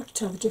you how to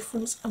tell the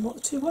difference and what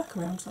the two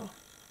workarounds are.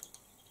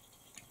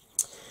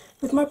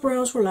 With my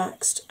brows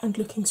relaxed and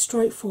looking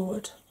straight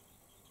forward,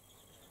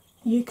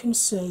 you can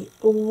see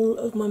all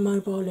of my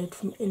mobile lid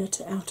from inner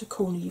to outer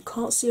corner. You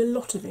can't see a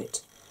lot of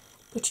it,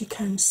 but you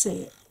can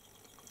see it.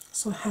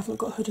 So I haven't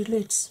got hooded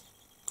lids.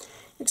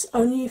 It's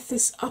only if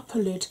this upper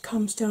lid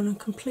comes down and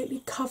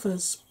completely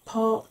covers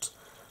part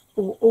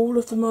or all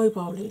of the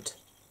mobile lid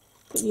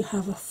that you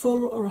have a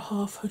full or a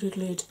half hooded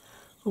lid,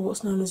 or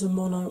what's known as a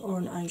mono or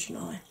an Asian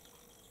eye.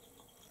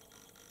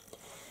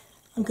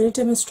 I'm going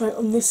to demonstrate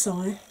on this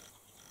eye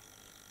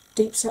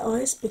deep set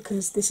eyes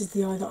because this is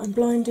the eye that I'm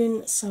blind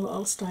in, so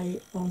I'll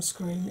stay on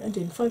screen and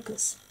in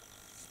focus.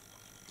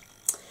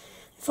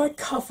 If I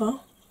cover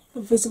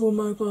the visible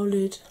mobile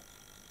lid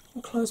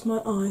and close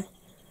my eye,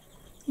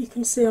 you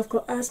can see I've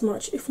got as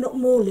much, if not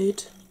more,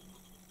 lid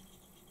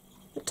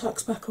that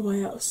tucks back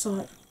away out of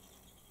sight.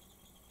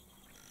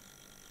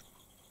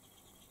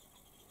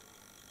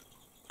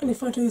 And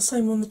if I do the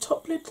same on the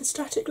top lid, the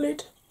static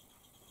lid,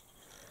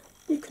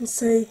 you can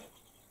see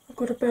I've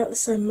got about the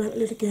same amount of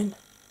lid again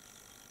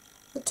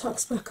that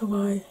tucks back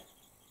away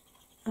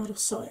out of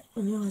sight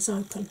when the eye's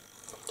open.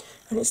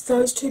 And it's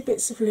those two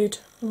bits of lid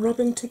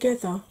rubbing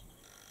together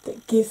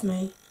that give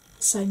me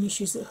the same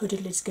issues that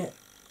hooded lids get.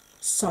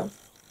 So,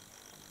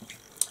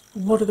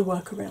 what are the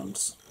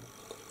workarounds?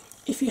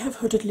 If you have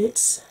hooded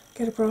lids,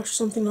 get a brush,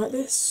 something like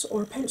this,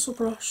 or a pencil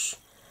brush,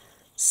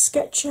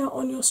 sketch out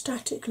on your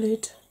static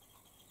lid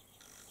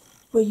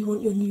where you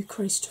want your new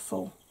crease to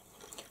fall.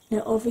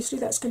 Now obviously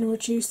that's going to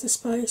reduce the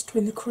space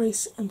between the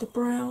crease and the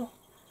brow,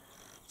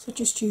 so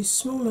just use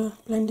smaller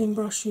blending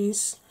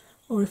brushes,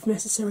 or if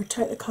necessary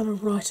take the colour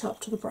right up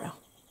to the brow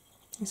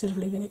instead of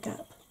leaving a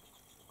gap.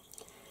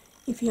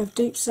 If you have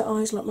deep set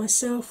eyes like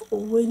myself,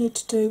 all we need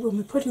to do when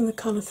we're putting the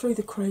colour through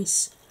the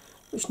crease,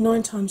 which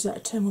 9 times out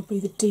of 10 will be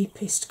the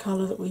deepest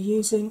colour that we're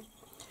using,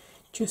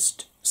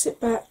 just sit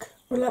back,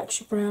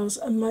 relax your brows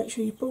and make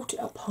sure you brought it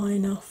up high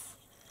enough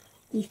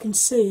that you can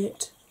see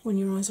it when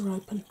your eyes are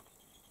open.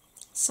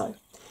 So,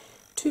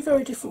 two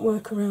very different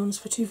workarounds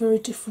for two very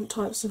different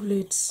types of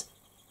lids,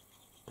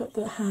 but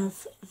that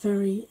have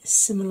very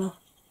similar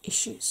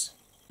issues.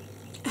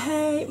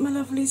 Hey my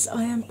lovelies,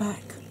 I am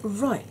back.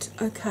 Right,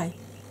 okay.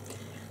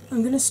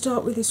 I'm going to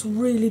start with this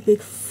really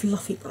big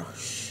fluffy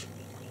brush.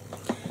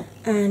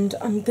 And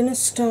I'm going to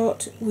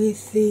start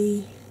with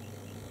the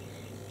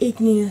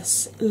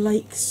Igneous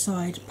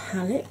Lakeside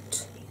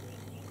palette.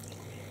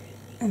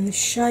 And the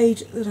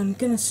shade that I'm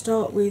going to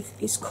start with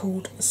is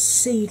called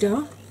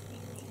Cedar,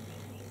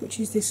 which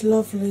is this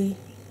lovely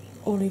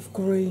olive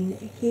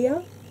green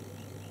here.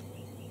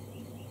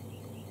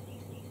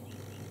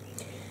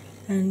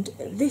 And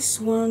this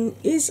one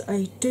is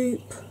a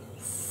dupe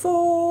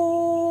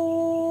for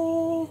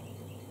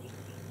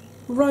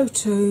Row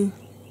 2,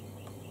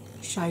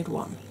 Shade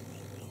 1.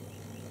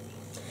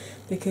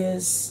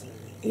 Because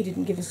he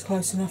didn't give us a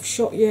close enough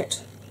shot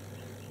yet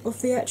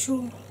of the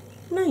actual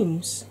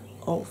names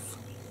of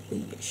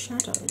the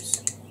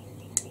shadows.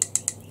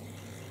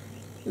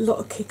 A lot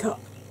of kick up,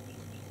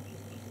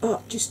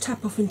 but just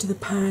tap off into the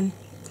pan.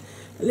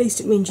 At least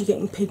it means you're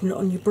getting pigment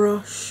on your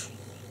brush.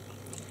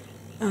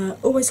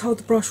 Always hold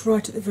the brush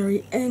right at the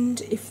very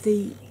end. If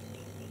the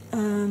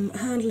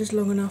handle is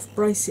long enough,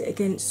 brace it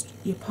against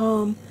your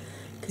palm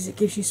because it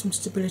gives you some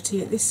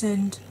stability at this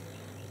end.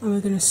 And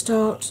we're going to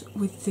start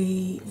with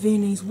the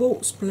Viennese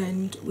Waltz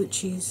blend,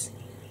 which is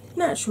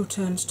natural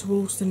turns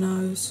towards the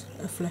nose,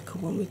 a fleckle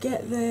when we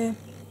get there,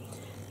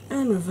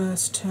 and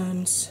reverse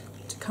turns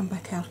to come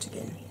back out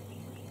again.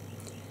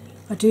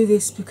 I do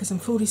this because I'm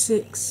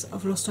 46,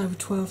 I've lost over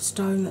 12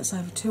 stone, that's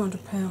over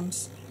 200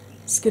 pounds,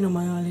 skin on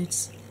my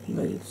eyelids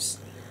moves,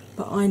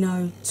 but I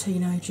know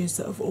teenagers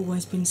that have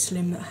always been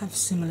slim that have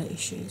similar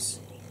issues.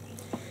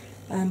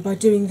 And by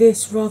doing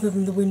this rather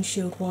than the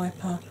windshield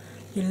wiper,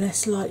 you're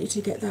less likely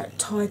to get that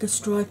tiger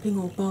striping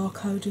or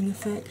barcoding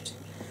effect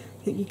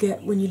that you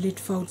get when your lid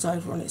folds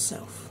over on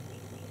itself.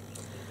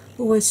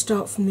 Always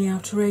start from the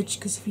outer edge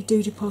because if you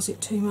do deposit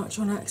too much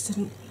on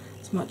accident,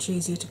 it's much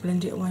easier to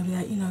blend it away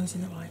without your nose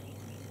in the way.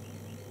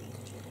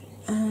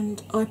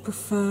 and I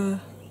prefer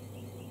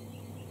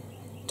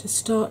to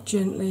start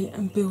gently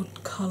and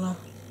build colour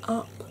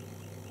up.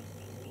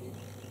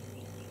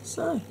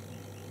 So,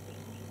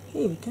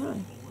 here we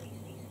go.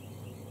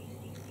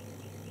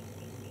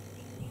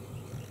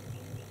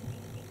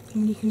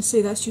 And you can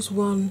see that's just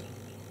one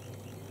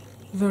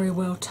very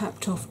well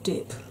tapped off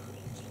dip.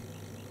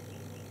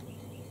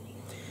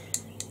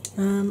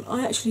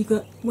 I actually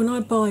got, when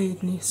I buy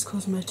Ignis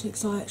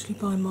Cosmetics, I actually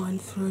buy mine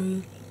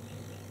through,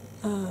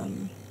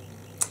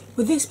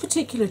 with this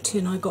particular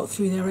tin I got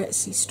through their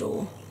Etsy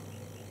store.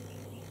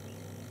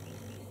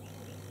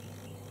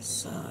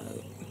 So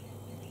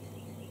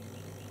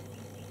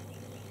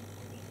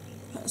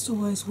that's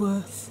always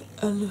worth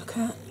a look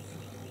at.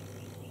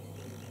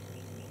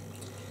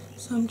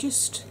 So I'm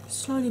just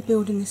slowly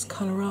building this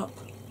colour up,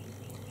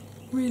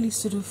 really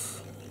sort of,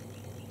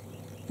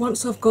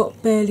 once I've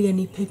got barely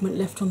any pigment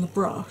left on the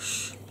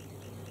brush,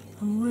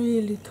 I'm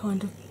really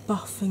kind of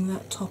buffing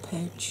that top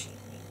edge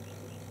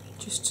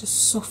just to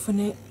soften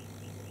it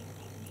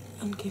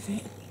and give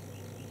it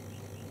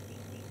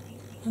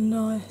a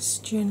nice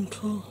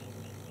gentle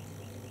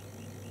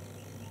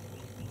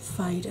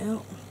fade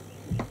out.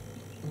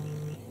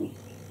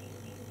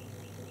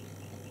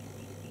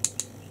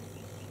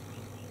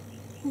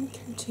 And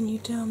continue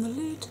down the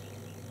lid.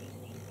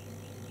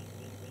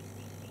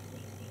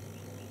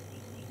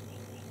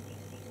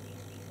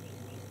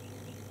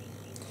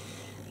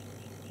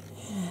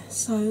 Yeah,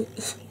 so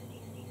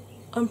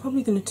I'm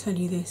probably going to tell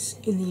you this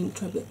in the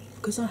intro, but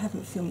because I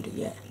haven't filmed it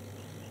yet,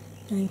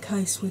 and in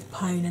case with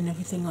pain and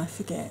everything I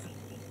forget,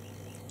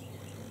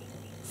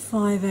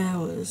 5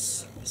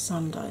 hours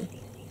Sunday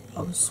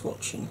I was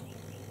swatching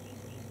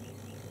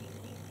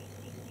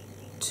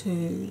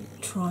to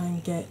try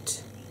and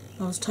get,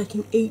 I was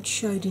taking each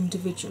shade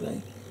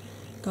individually,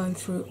 going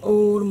through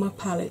all of my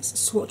palettes,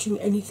 swatching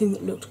anything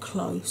that looked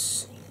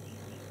close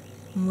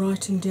and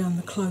writing down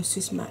the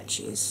closest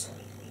matches.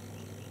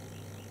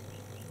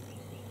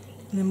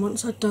 And then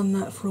once I'd done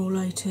that for all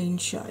 18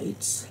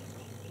 shades,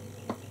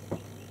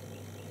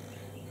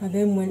 I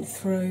then went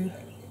through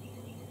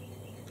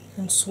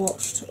and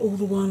swatched all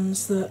the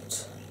ones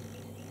that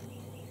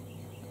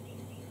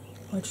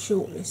I'd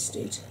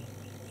shortlisted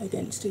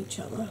against each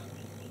other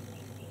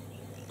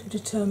to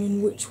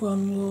determine which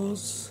one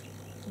was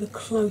the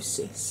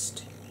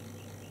closest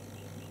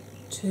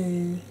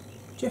to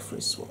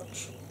Jeffree's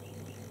swatch.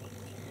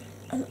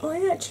 And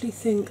I actually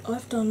think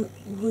I've done,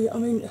 I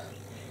mean,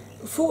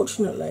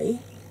 fortunately,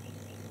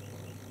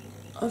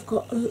 I've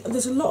got,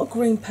 there's a lot of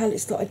green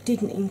palettes that I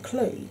didn't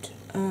include.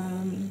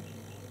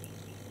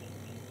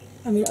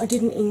 I mean, I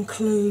didn't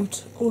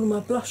include all of my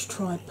Blush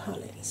Tribe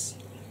palettes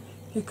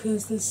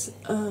because there's,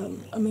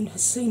 I mean,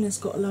 Hasina's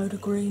got a load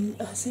of green,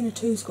 Hasina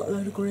 2's got a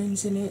load of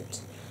greens in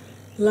it,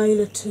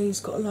 Layla 2's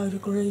got a load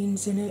of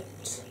greens in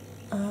it,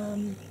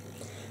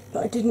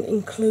 but I didn't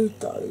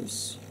include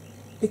those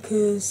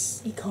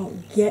because you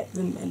can't get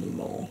them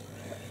anymore.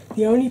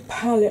 The only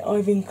palette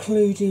I've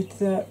included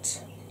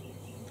that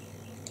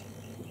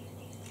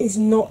is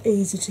not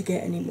easy to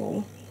get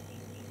anymore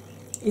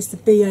is the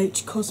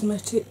BH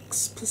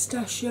Cosmetics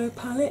Pistachio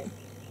palette.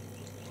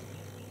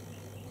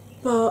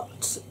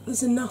 But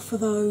there's enough of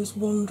those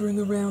wandering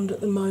around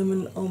at the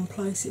moment on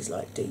places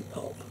like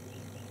Depop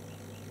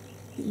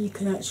that you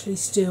can actually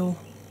still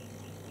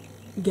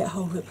get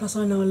hold of it. Plus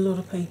I know a lot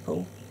of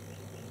people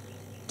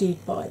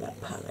did buy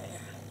that palette.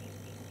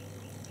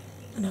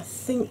 And I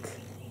think,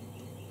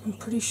 I'm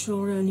pretty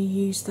sure I only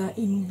used that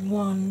in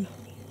one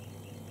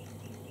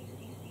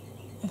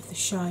of the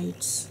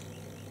shades.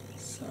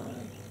 So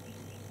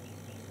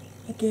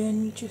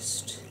again,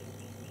 just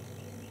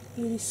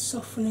really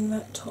softening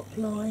that top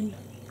line.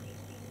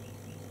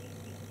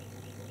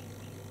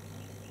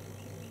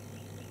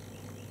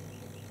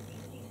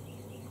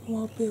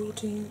 While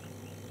building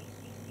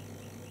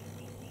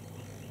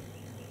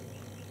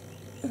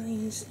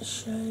these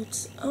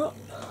shades up.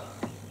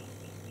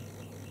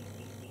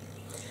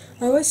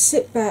 I always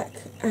sit back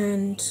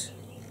and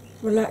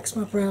relax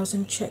my brows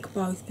and check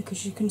both,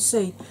 because you can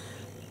see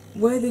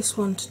where this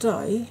one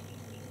today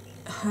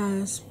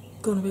has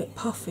gone a bit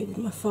puffy with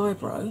my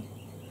fibro,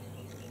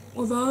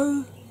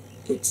 although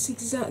it's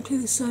exactly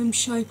the same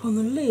shape on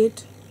the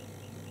lid,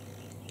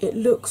 it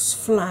looks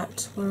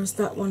flat, whereas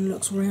that one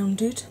looks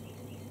rounded.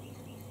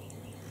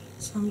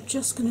 So I'm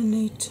just going to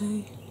need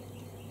to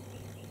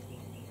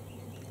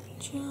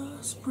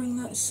just bring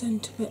that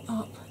centre bit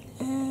up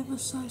ever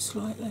so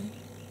slightly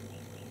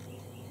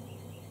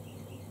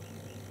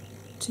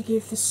to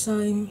give the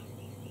same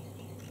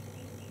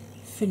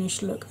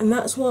finished look. And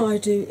that's why I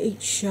do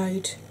each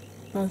shade,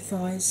 both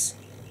eyes,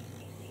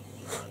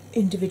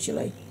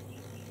 individually,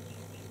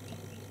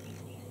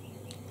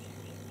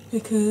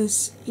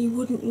 because you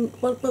wouldn't,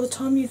 well, by the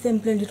time you've then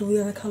blended all the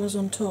other colours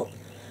on top,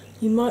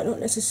 you might not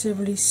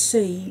necessarily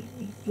see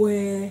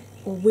where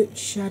or which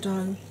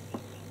shadow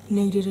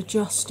needed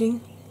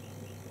adjusting,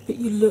 but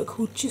your look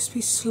will just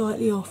be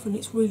slightly off, and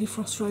it's really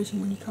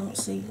frustrating when you can't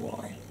see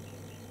why.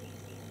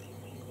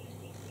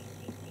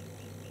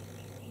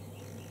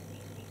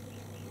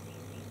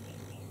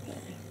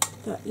 There.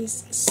 That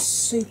is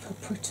super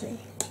pretty.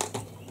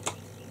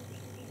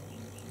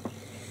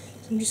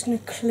 So I'm just going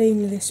to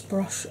clean this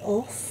brush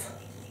off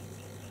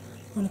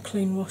on a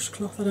clean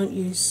washcloth. I don't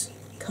use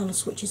colour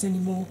switches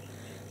anymore,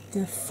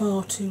 they're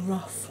far too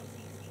rough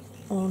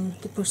on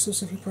the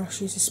bristles of your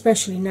brushes,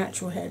 especially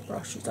natural haired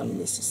brushes. I mean,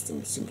 this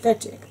is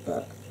synthetic,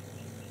 but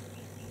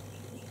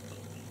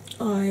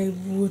I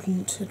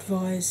wouldn't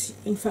advise.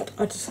 In fact,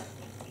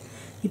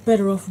 you're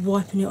better off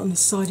wiping it on the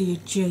side of your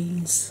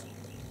jeans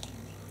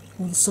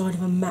or the side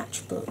of a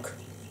matchbook,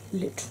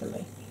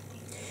 literally.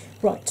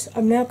 Right,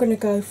 I'm now going to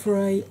go for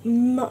a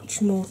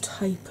much more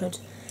tapered.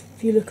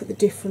 If you look at the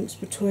difference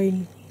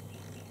between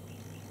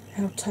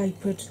how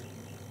tapered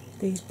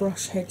these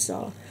brush heads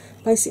are,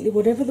 basically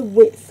whatever the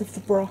width of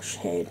the brush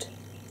head,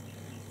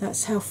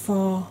 that's how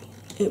far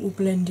it will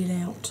blend it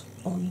out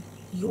on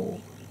your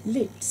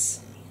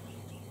lids.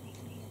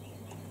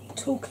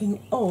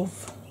 Talking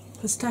of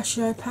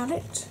pistachio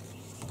palette,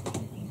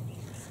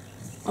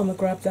 I'm going to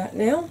grab that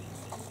now,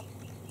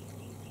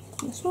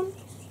 this one,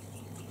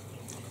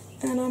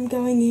 and I'm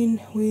going in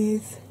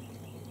with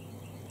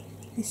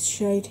this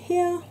shade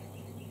here,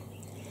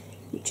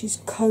 which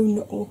is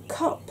Cone or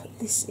Cup.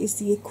 This is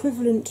the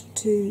equivalent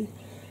to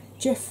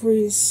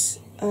Jeffree's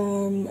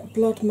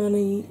Blood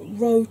Money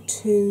Row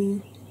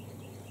 2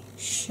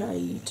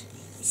 shade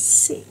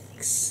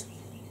 6.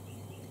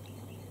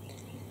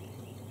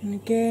 And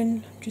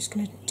again, I'm just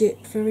going to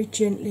dip very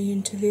gently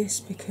into this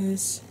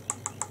because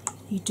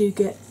you do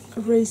get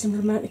a reasonable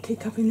amount of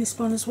kick up in this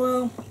one as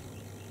well.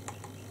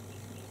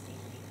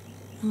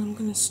 And I'm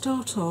going to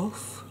start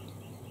off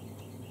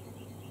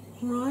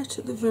right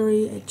at the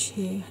very edge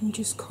here and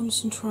just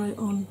concentrate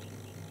on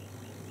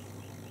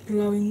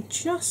blowing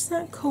just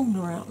that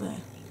corner out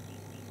there.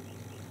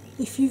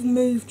 If you've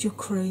moved your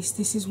crease,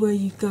 this is where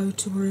you go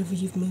to wherever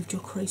you've moved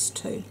your crease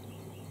to.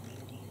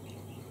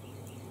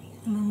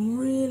 And I'm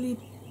really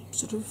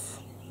sort of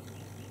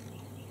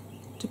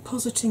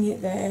depositing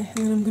it there,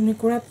 and then I'm going to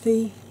grab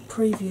the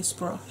previous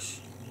brush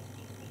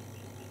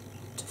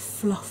to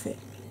fluff it,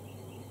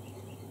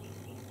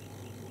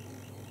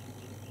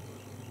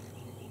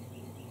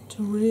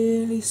 to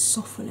really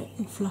soften it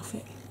and fluff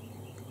it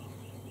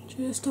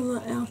just on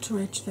that outer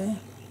edge there.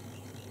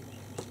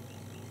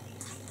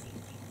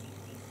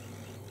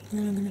 And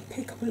then I'm going to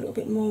pick up a little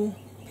bit more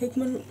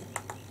pigment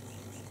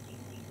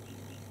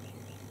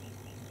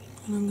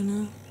and I'm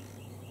going to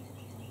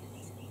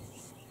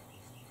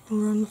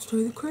run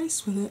through the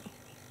crease with it.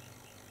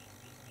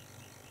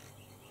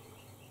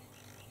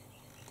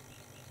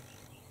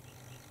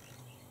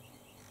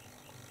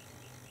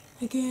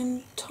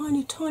 Again,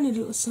 tiny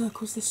little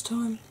circles this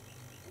time,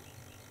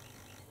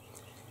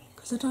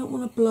 because I don't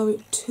want to blow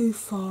it too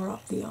far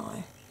up the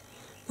eye.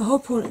 The whole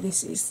point of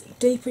this is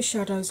deeper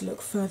shadows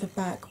look further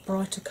back,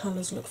 brighter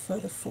colours look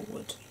further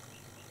forward.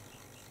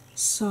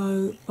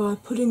 So by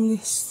putting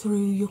this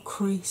through your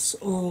crease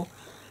or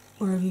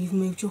wherever you've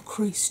moved your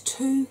crease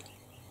to,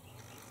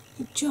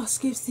 it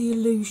just gives the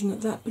illusion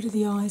that that bit of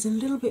the eye is a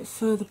little bit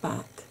further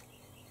back.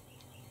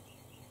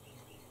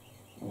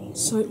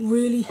 So it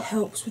really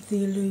helps with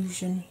the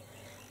illusion,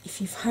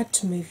 if you've had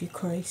to move your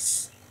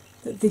crease,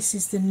 that this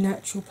is the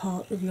natural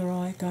part of your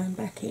eye going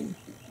back in.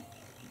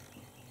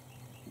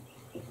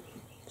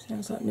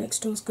 Sounds like next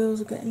door's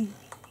girls are getting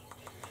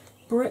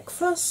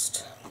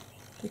breakfast,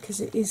 because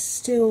it is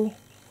still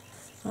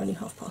only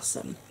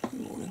 7:30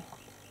 in the morning.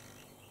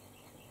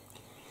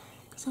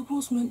 Because I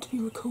was meant to be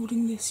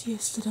recording this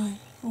yesterday,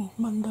 or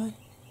Monday,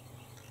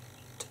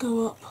 to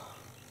go up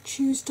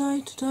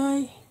Tuesday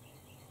today,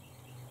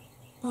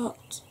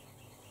 but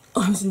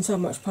I was in so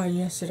much pain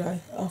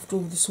yesterday after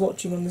all the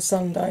swatching on the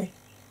Sunday.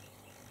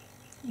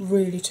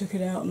 Really took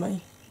it out of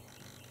me.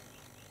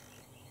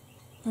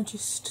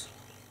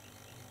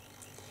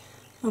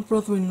 My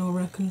brother-in-law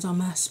reckons I'm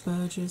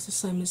Asperger's, the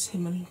same as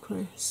him and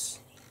Chris.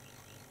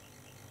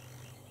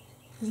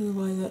 Because of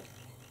the way that,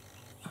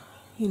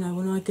 you know,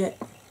 when I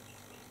get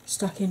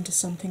stuck into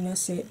something, I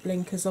see it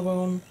blinkers are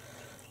on,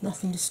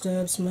 nothing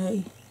disturbs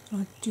me.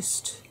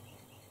 It's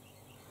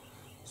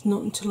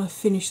not until I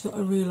finish that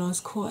I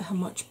realise quite how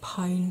much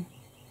pain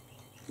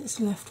it's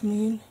left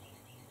me in.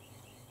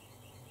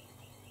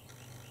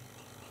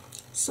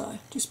 So,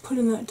 just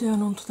pulling that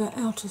down onto that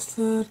outer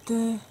third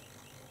there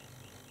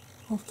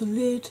of the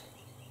lid,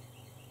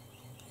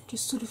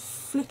 just sort of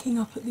flicking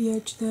up at the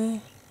edge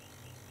there,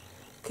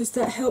 because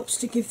that helps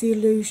to give the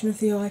illusion of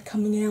the eye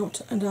coming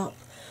out and up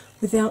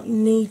without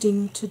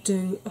needing to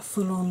do a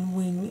full-on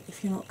wing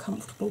if you're not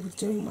comfortable with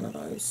doing one of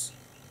those.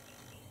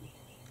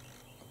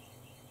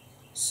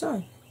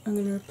 So, I'm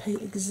going to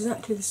repeat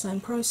exactly the same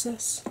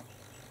process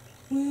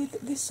with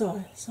this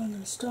eye. So I'm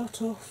going to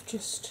start off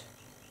just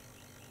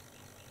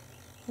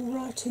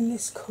right in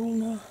this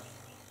corner,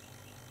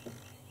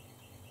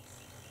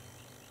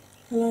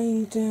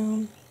 laying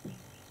down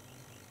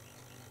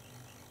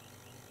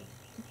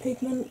the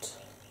pigment,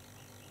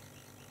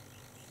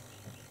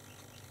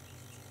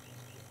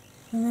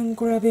 and then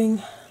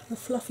grabbing the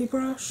fluffy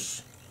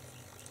brush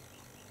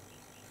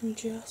and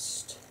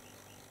just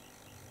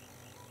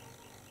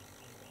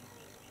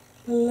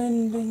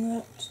blending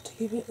that to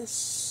give it as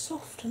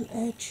soft an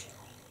edge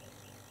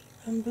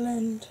and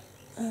blend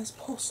as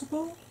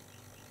possible.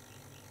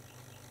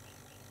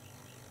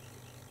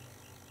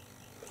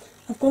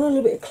 I've gone a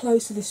little bit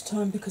closer this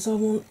time because I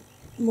want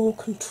more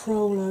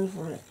control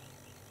over it.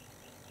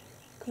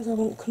 Because I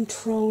want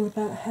control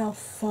about how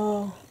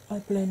far I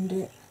blend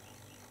it.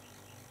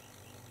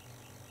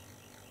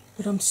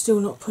 But I'm still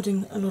not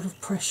putting a lot of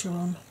pressure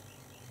on.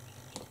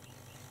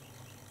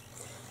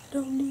 I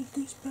don't need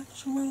this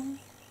pressure on.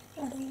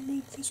 I don't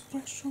need this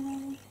pressure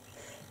on.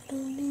 I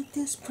don't need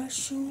this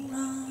pressure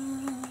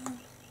on.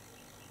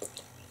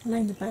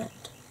 Name the band.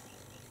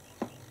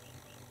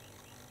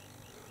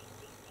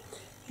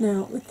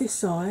 Now with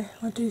this eye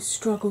I do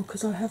struggle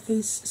because I have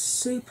these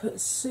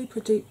super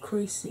deep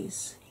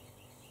creases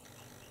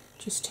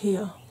just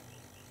here,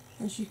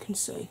 as you can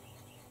see.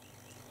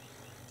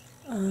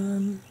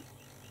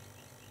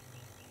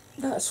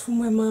 That's from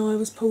when my eye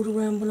was pulled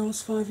around when I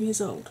was 5 years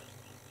old.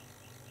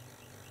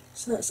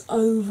 So that's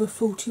over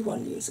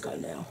 41 years ago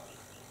now.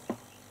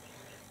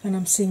 And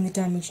I'm seeing the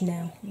damage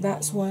now.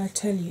 That's why I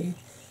tell you,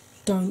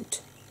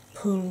 don't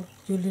pull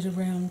your lid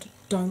around,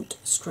 don't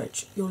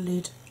stretch your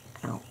lid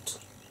out.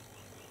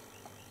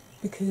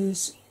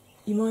 Because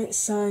you might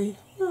say,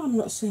 oh, I'm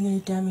not seeing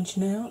any damage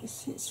now,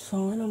 it's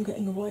fine, I'm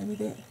getting away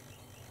with it.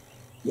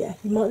 Yeah,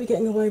 you might be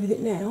getting away with it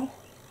now,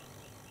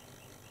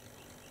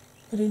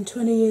 but in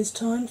 20 years'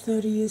 time,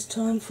 30 years'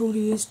 time, 40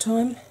 years'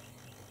 time,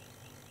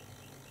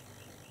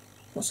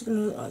 what's it going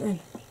to look like then?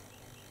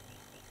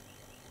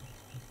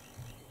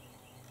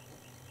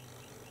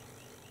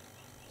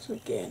 So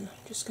again,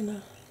 I'm just going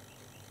to...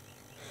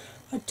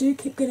 I do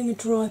keep getting a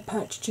dry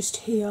patch just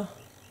here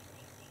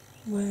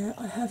where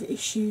I have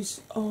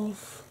issues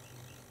of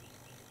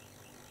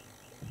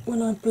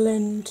when I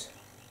blend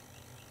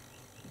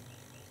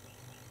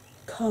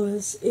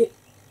colours, it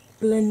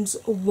blends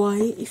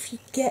away. If you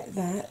get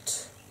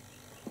that,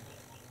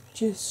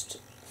 just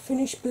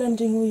finish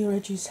blending all your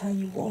edges how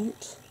you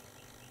want.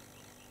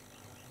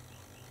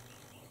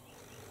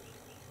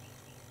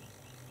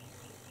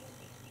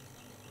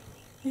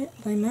 Yep,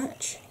 they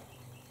match.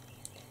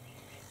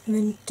 And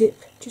then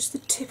dip just the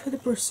tip of the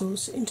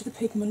bristles into the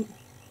pigment.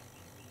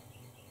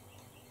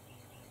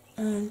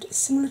 And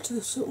similar to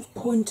the sort of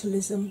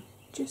pointillism,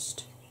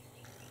 just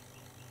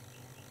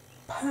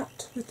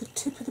pat with the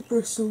tip of the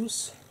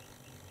bristles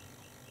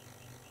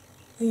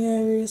the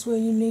areas where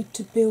you need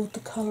to build the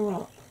colour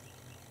up,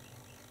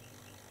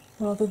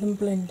 rather than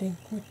blending.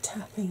 We're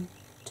tapping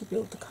to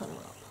build the colour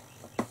up.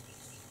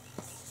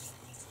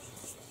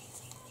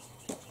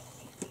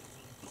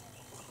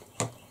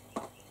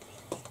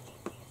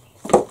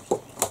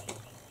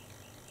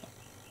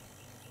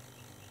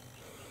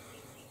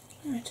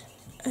 Right,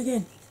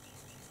 again,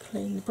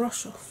 clean the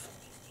brush off.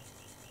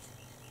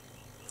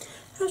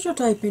 How's your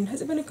day been?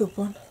 Has it been a good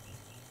one?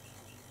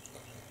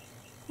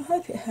 I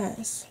hope it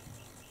has.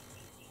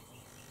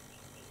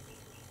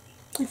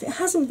 If it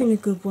hasn't been a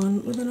good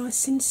one, well then I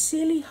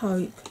sincerely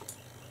hope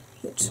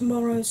that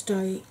tomorrow's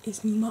day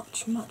is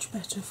much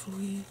better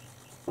for you.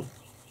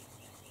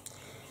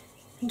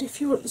 And if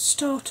you're at the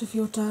start of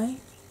your day,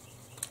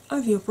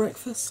 over your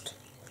breakfast,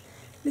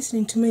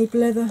 listening to me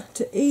blether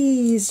to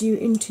ease you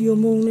into your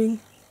morning,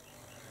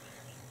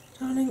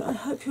 darling, I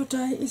hope your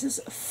day is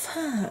as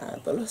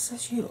fabulous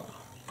as you are.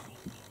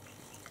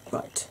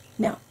 Right,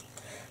 now,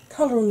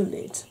 colour on the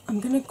lid.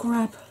 I'm going to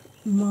grab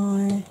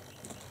my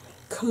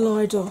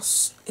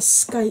Kaleidos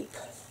Escape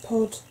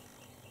Pod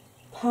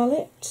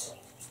palette,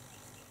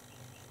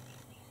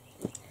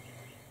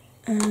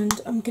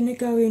 and I'm going to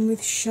go in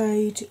with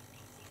shade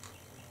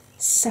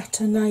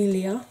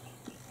Saturnalia,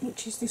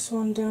 which is this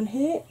one down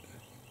here.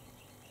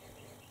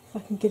 If I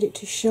can get it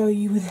to show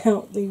you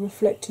without the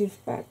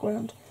reflective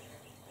background.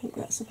 I think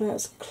that's about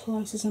as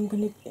close as I'm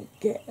going to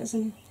get as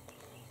in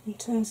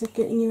terms of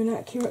getting you an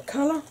accurate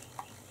colour.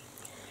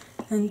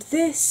 And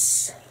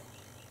this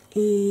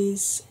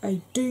is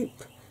a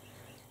dupe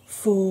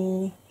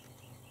for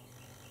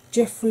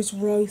Jeffree's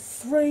Row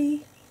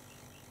 3,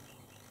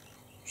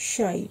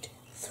 shade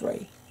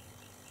 3.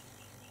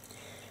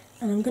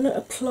 And I'm going to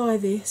apply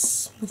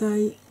this with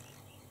a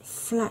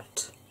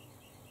flat,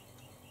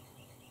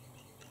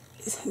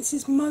 this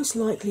is most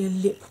likely a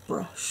lip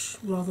brush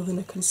rather than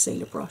a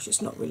concealer brush.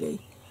 It's not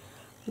really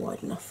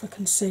wide enough for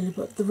concealer,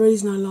 but the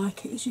reason I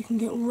like it is you can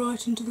get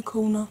right into the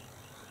corner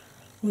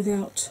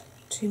without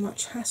too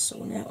much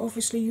hassle. Now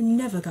obviously you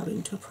never go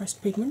into a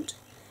pressed pigment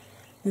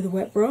with a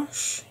wet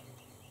brush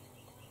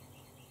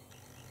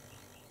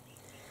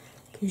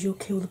because you'll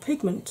kill the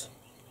pigment,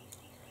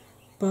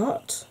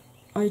 but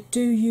I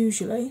do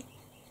usually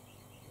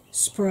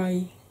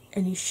spray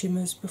any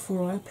shimmers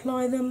before I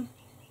apply them,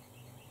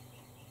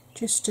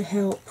 just to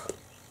help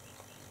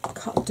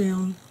cut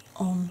down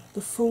on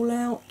the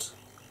fallout.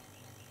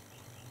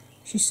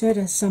 She said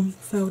as some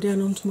fell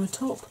down onto my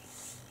top.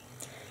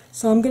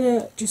 So I'm going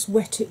to just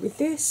wet it with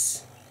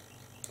this.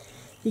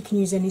 You can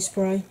use any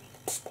spray,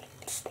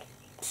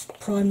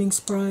 priming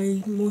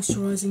spray,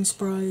 moisturising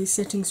spray,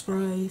 setting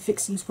spray,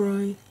 fixing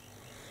spray,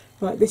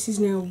 Right, this is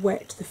now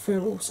wet, the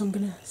ferrule, so I'm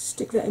going to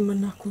stick that in my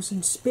knuckles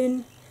and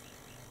spin,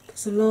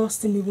 because the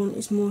last thing we want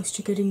is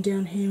moisture getting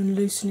down here and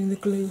loosening the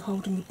glue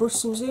holding the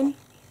bristles in.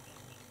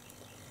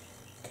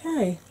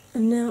 Okay,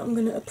 and now I'm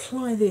going to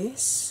apply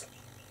this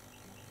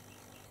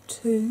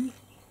to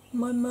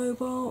my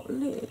mobile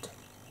lid.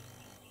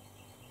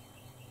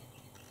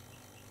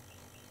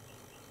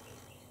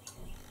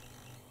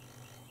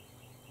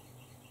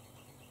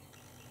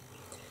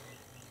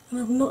 And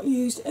I've not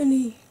used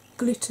any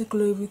glitter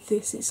glue with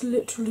this, it's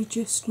literally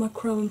just my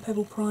Crow and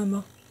Pebble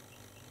primer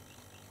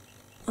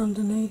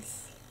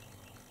underneath,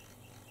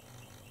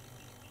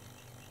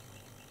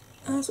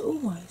 as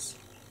always.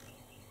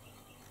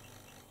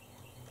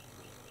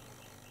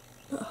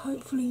 But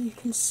hopefully you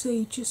can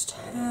see just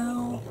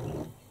how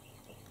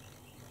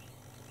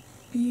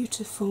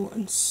beautiful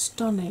and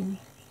stunning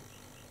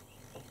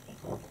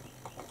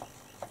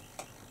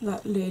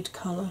that lid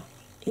colour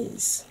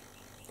is.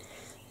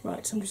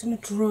 Right, so I'm just going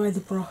to dry the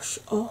brush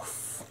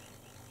off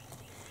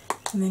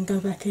and then go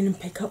back in and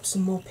pick up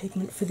some more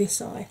pigment for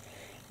this eye.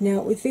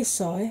 Now with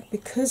this eye,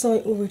 because I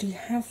already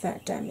have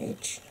that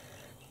damage,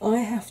 I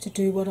have to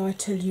do what I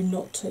tell you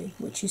not to,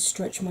 which is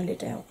stretch my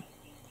lid out.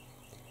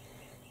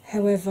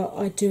 However,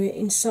 I do it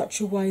in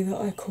such a way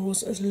that I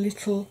cause as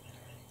little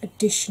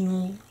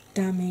additional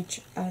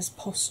damage as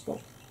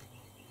possible.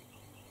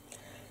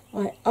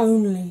 I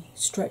only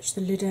stretch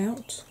the lid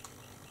out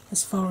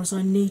as far as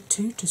I need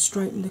to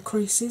straighten the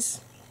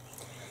creases.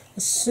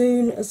 As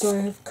soon as I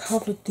have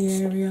covered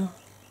the area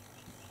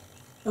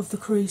of the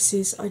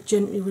creases, I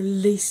gently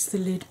release the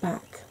lid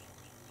back,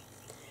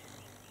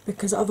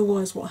 because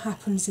otherwise what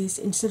happens is,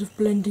 instead of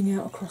blending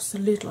out across the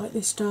lid like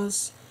this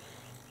does,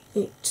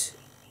 it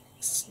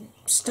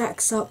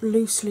stacks up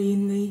loosely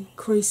in the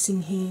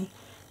creasing here,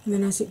 and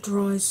then as it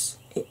dries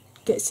it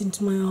gets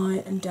into my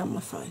eye and down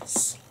my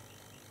face.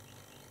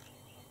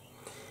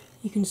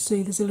 You can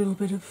see there's a little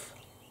bit of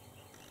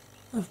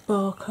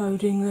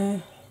barcoding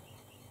there,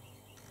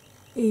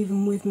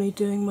 even with me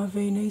doing my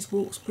Viennese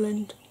Waltz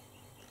blend.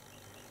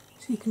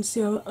 So you can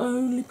see I'm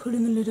only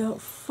pulling the lid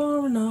out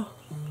far enough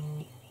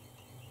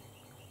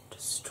to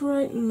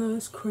straighten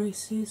those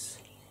creases,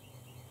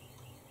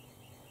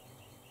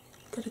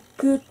 get a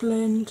good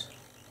blend,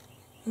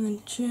 and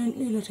then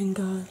gently letting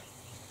go.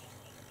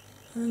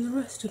 And then the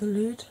rest of the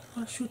lid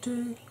I shall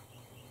do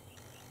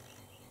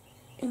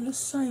in the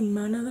same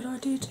manner that I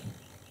did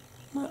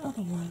my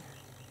other one.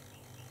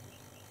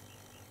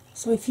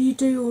 So if you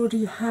do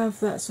already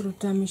have that sort of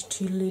damage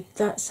to your lid,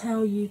 that's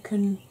how you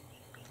can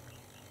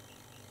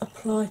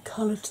apply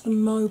colour to the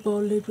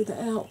mobile lid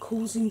without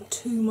causing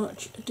too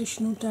much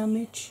additional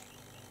damage.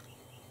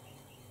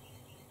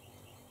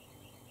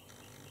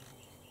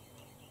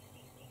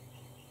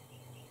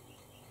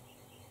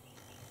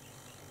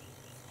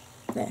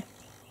 There.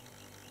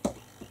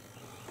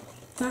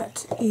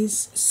 That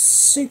is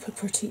super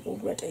pretty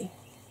already.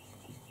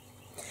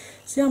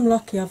 See, I'm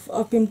lucky.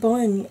 I've been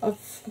buying.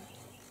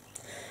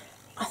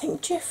 I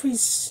think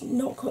Jeffree's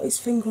not got his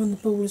finger on the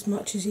ball as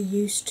much as he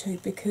used to,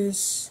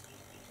 because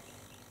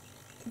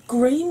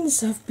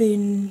greens have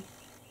been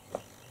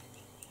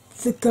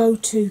the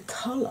go-to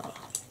colour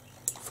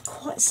for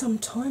quite some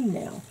time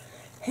now.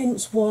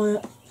 Hence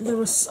why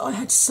I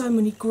had so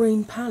many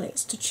green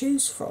palettes to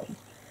choose from.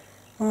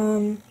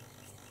 I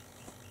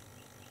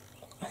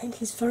think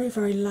he's very,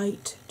 very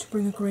late to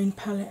bring a green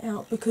palette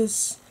out,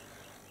 because,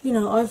 you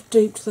know, I've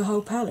duped the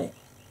whole palette.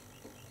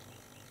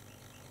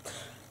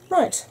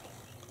 Right,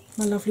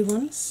 my lovely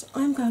ones,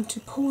 I'm going to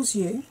pause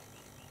you,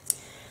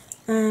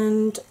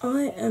 and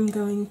I am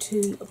going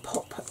to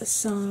pop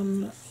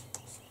some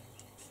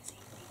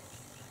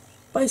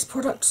base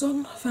products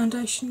on,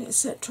 foundation,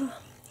 etc.,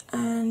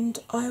 and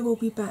I will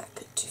be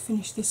back to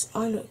finish this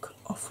eye look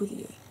off with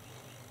you.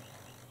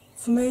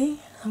 For me,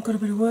 I've got a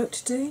bit of work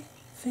to do.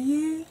 For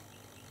you,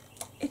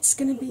 it's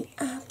going to be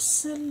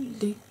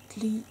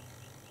absolutely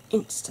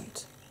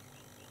instant.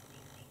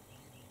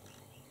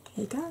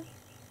 Here you go.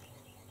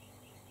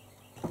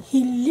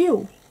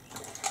 Hello.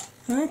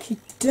 Okie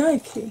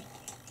dokie.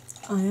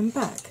 I am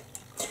back.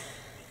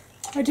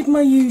 I did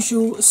my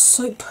usual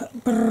soap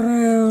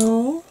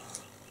brow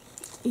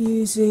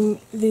using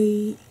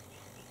the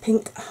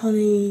pink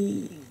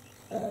honey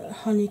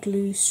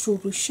glue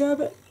strawberry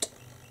sherbet.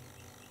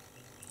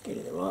 Get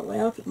it the right way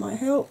up, it might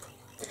help.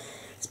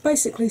 It's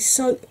basically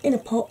soap in a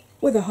pot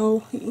with a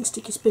hole you can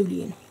stick your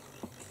spoolie in.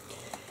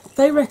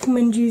 They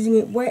recommend using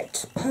it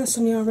wet.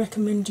 Personally, I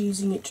recommend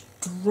using it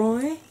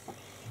dry,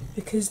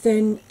 because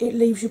then it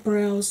leaves your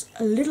brows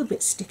a little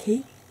bit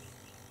sticky,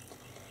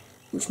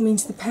 which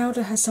means the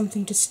powder has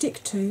something to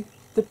stick to.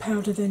 The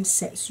powder then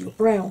sets your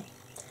brow.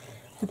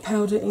 The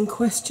powder in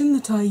question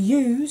that I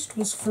used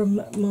was from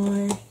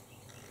my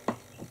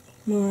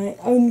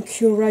own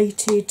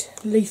curated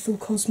Lethal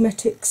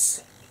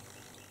Cosmetics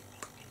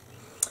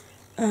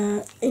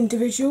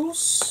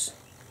individuals,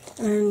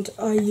 and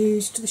I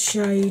used the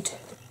shade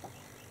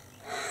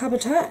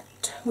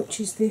Habitat, which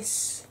is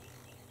this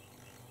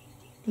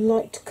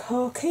light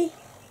khaki,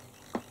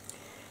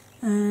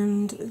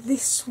 And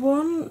this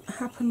one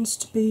happens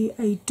to be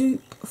a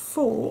dupe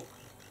for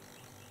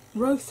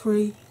Row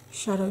 3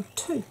 Shadow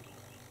 2.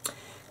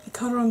 The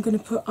colour I'm going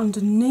to put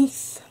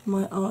underneath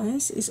my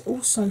eyes is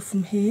also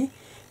from here.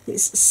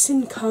 It's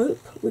Syncope,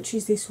 which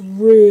is this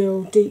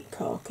real deep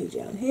khaki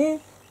down here.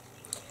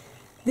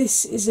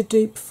 This is a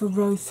dupe for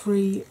Row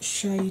 3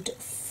 Shade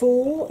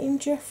 4 in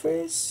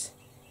Jeffree's.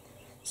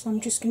 So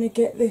I'm just going to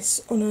get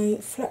this on a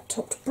flat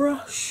topped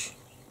brush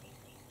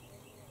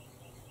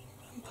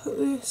and put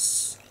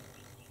this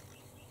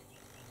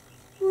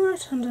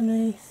right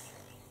underneath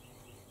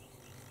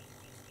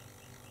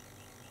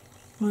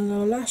my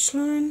lower lash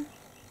line.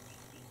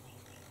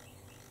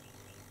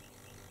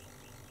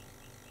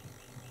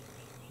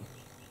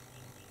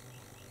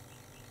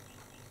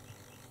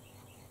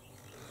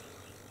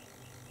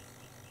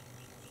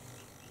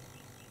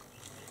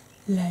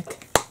 Leg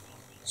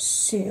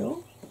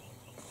seal,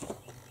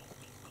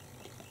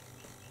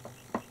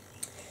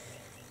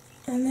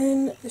 and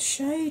then the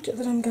shade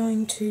that I'm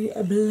going to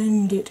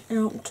blend it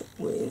out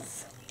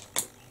with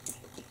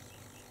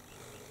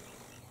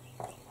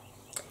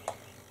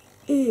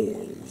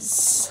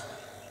is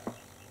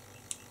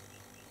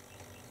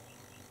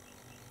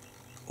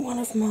one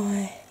of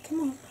my,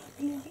 come on,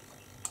 open you up,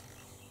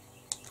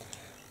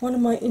 one of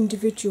my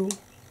individual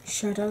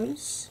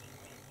shadows.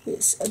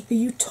 It's a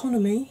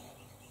Butonomy.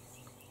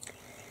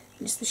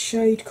 It's the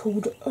shade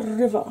called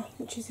River,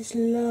 which is this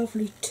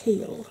lovely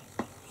teal.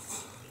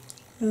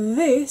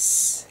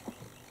 This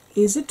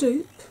is a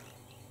dupe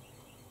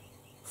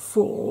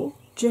for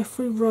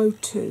Jeffree Row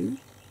 2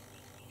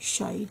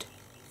 Shade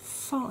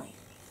 5.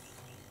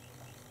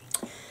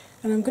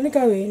 And I'm going to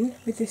go in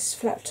with this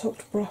flat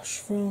topped brush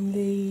from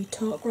the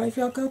Tarte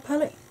Graveyard Girl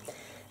palette.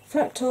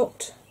 Flat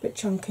topped, bit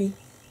chunky,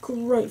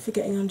 great for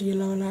getting under your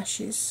lower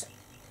lashes.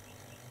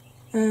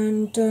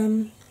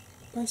 And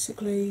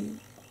basically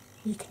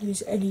you can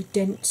use any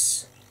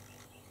dense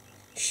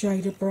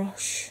shader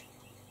brush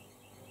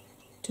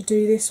to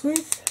do this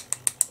with.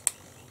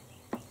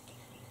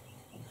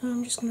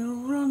 I'm just going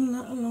to run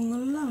that along the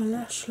lower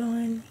lash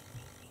line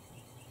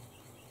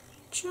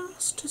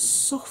just to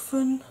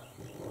soften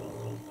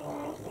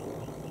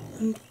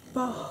and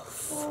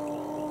buff.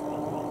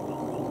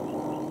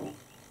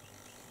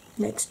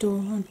 Next door,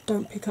 and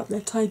don't pick up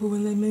their table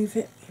when they move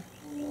it.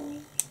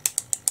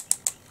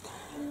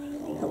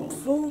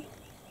 Helpful.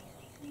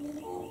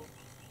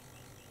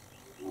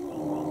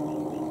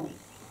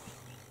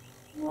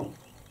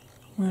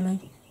 Really?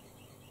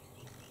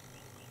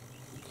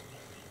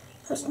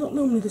 That's not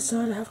normally the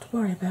side I have to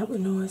worry about with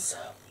noise.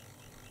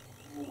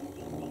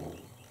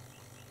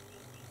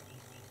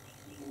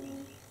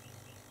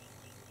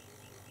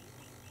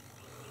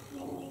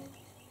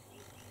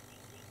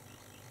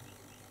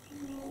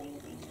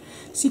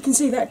 So you can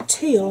see that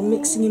teal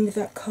mixing in with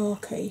that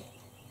khaki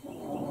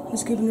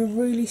has given a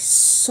really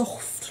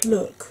soft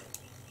look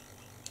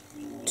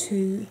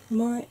to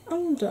my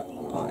under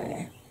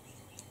eye.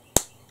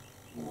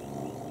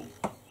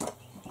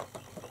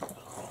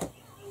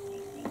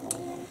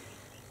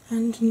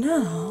 And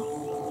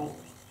now,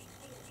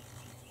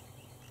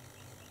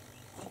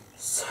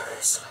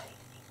 seriously,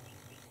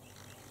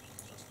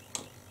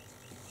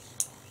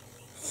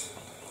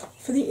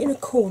 for the inner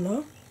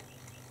corner,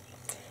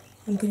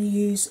 I'm going to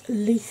use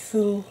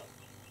Lethal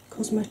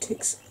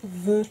Cosmetics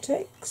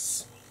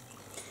Vertex.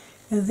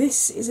 Now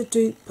this is a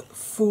dupe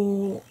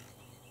for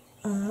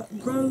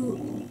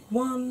Row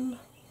 1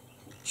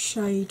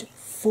 Shade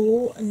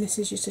 4, and this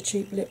is just a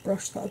cheap lip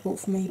brush that I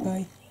bought from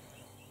eBay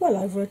well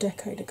over a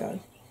decade ago.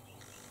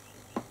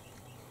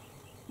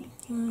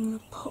 I'm going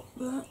to pop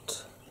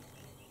that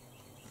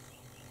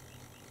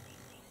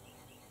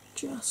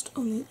just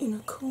on the inner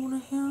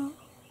corner here.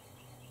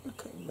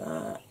 Look at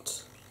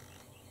that.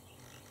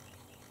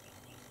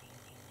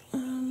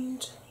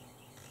 And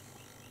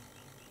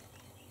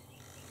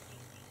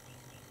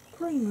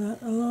bring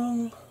that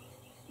along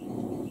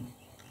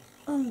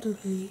under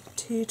the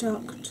tear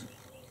duct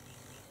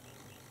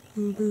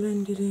and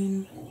blend it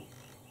in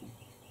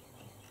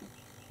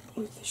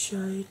with the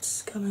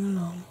shades coming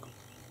along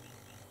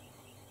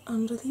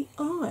under the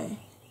eye.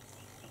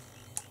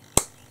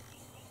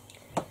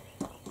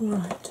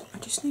 Right, I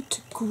just need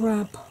to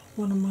grab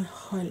one of my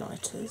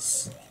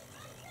highlighters.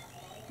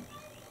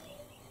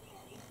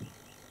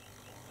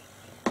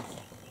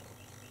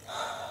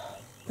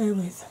 Bear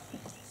with.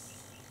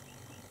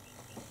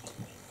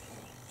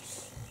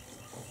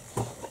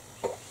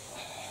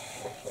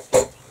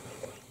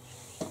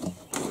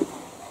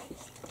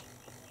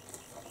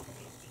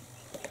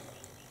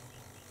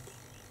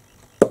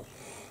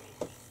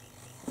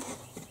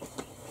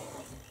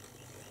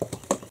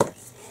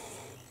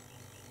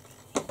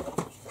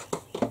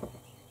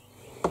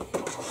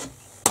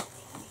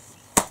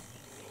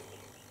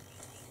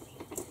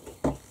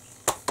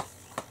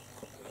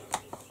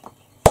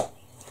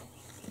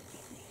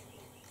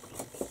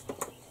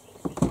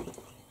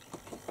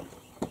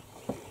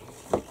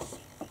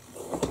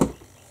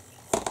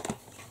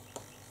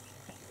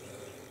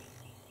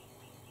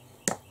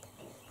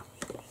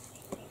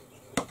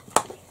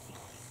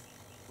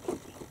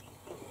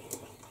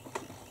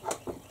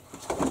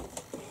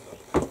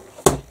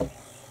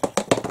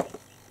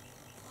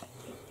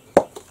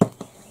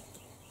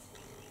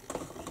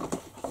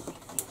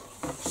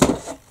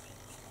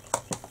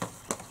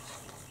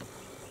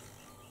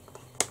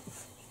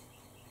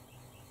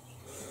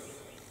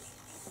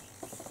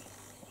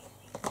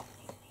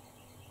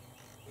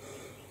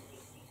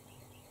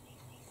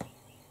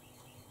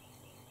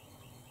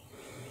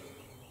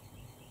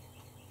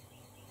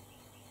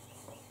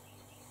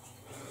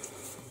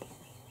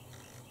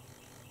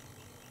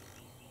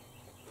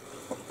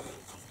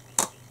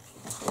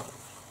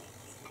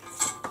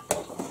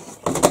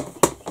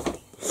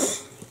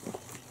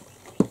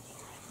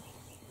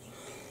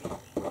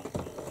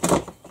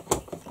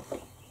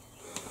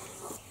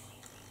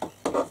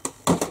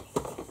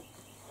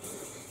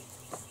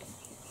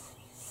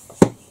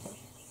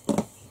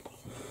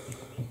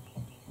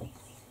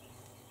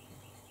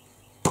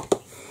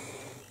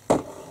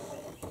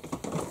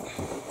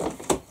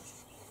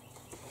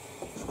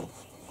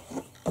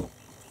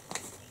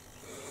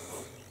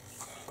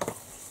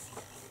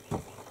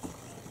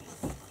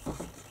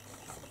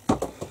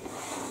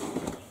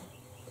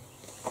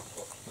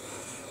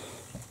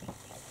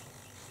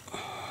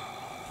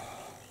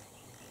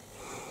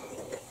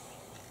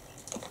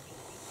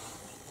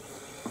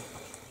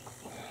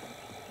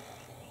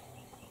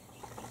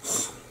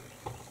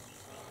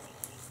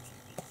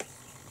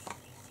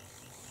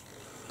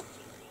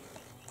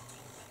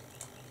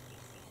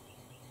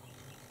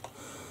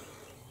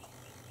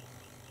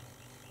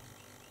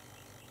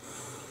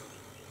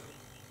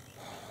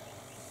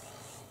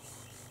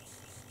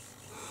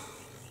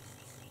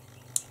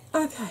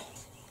 Okay,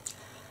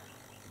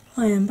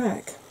 I am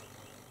back.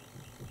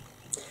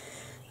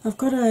 I've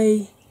got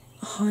a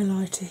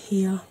highlighter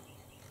here.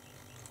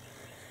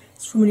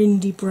 It's from an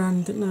indie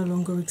brand that no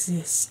longer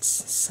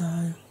exists,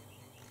 so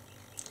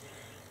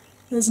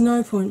there's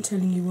no point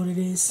telling you what it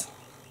is.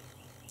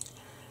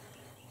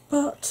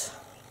 But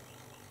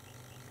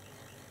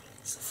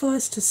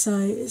suffice to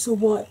say, it's a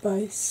white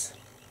base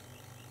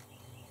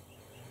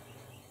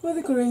with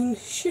a green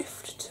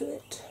shift to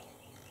it.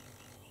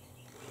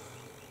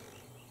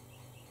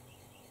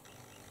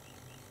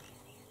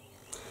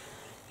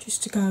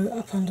 Just to go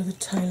up under the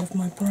tail of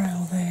my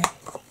brow there.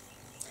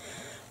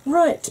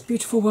 Right,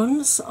 beautiful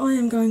ones, I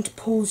am going to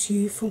pause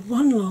you for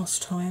one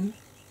last time.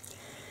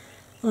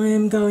 I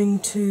am going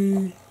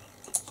to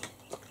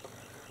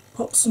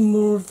pop some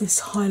more of this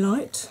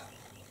highlight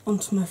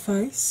onto my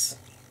face.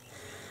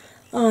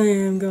 I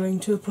am going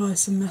to apply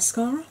some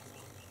mascara,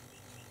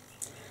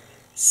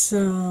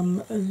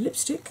 some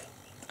lipstick,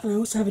 and I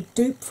also have a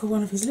dupe for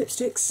one of his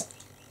lipsticks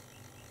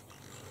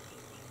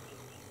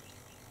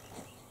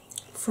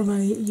from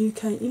a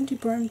UK indie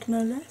brand,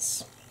 no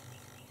less,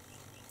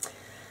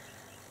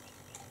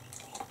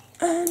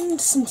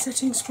 and some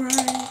setting spray,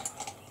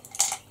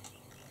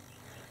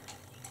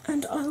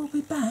 and I will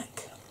be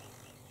back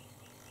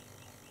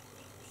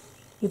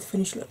with the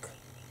finished look.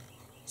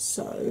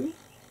 So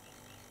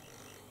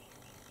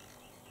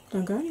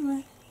don't go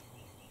anywhere.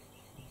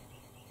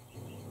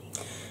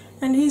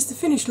 And here's the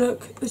finished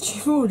look that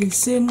you've already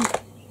seen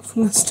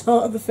from the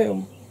start of the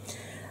film.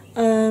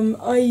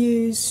 I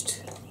used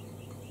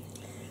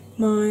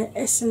my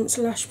Essence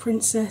Lash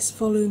Princess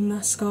Volume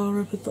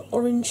Mascara with the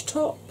orange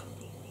top.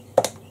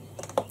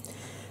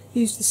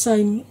 Used the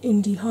same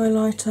indie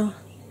highlighter.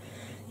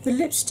 The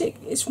lipstick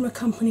is from a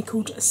company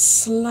called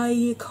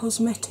Slay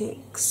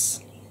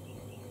Cosmetics,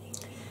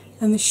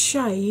 and the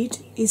shade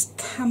is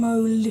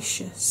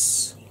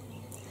Camolicious.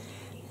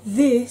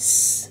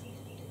 This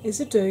is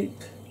a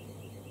dupe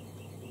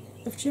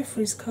of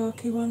Jeffree's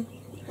khaki one,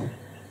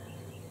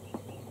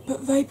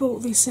 but they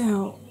brought this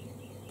out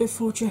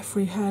before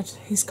Jeffree had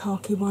his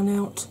khaki one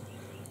out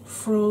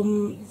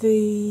from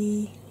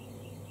the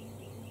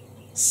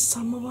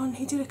summer one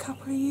he did a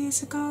couple of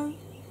years ago,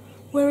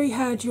 where he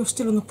had You're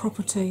Still on the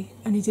Property,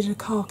 and he did a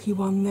khaki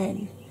one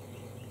then.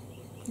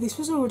 This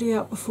was already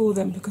out before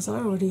then because I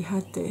already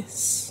had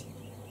this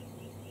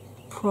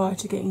prior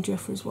to getting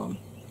Jeffree's one,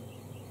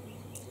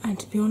 and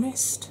to be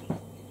honest,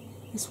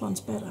 this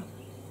one's better.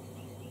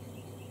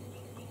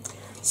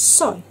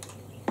 So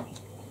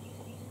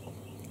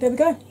there we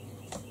go,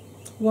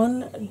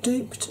 one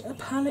duped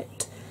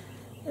palette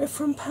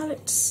from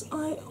palettes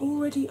I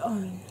already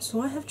own.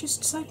 So I have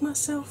just saved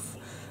myself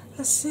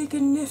a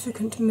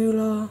significant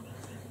moolah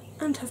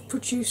and have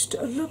produced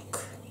a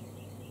look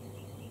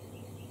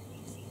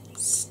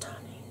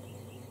stunning.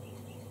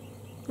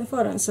 If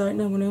I don't say it,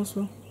 no one else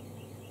will.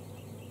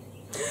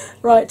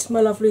 Right,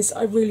 my lovelies,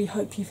 I really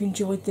hope you've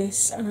enjoyed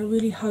this, and I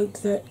really hope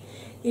that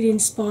it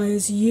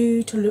inspires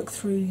you to look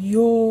through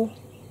your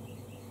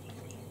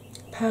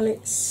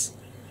palettes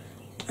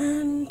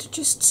and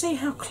just see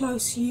how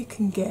close you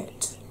can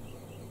get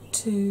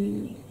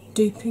to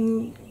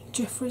duping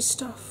Jeffree's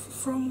stuff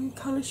from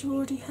colours you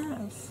already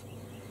have.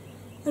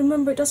 And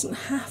remember, it doesn't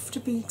have to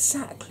be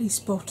exactly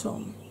spot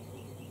on,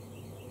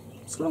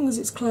 as long as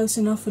it's close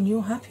enough and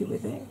you're happy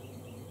with it.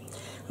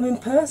 I mean,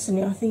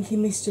 personally, I think he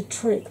missed a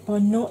trick by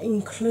not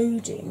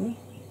including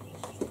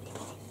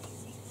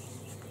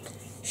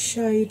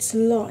shades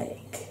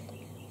like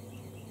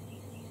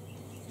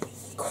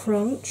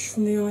Crunch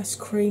from the Ice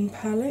Cream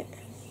palette.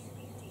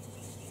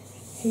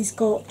 He's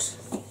got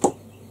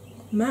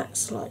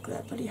mattes like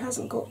that, but he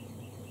hasn't got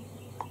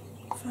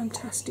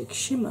fantastic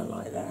shimmer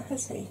like that,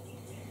 has he?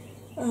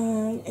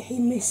 He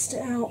missed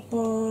out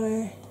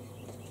by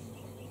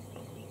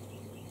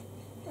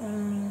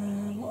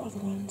what other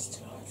ones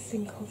did I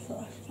think of that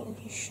I thought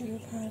he should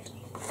have had?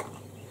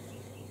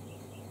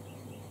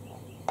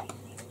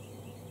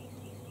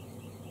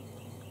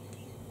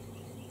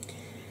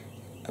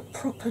 A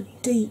proper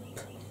deep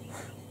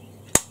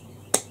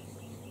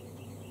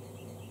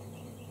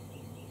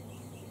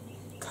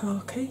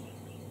khaki.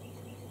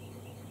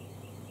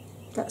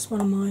 That's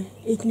one of my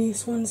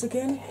igneous ones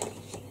again.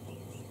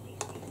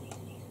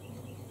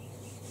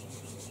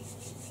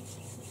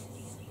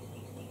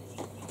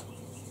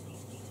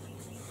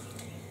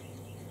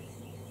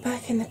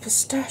 Back in the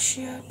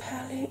Pistachio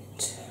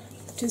palette,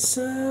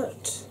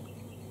 Dessert.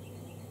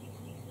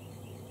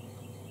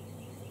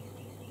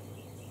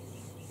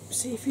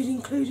 See, if you'd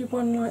included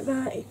one like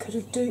that, it could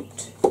have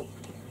duped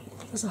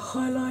as a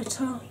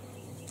highlighter.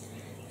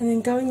 And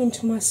then going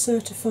into my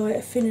Certified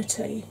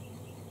Affinity,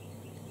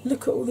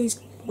 look at all these,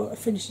 well,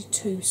 Affinity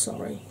 2,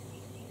 sorry.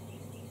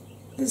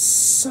 There's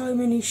so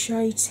many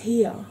shades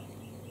here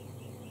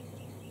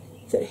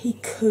that he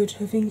could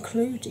have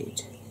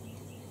included.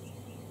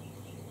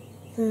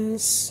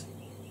 There's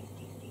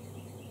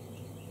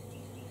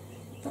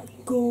that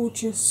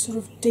gorgeous sort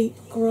of deep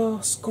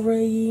grass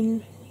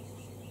green.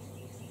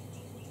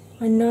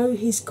 I know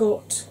he's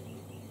got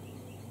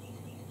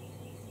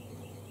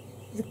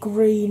the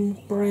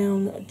green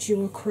brown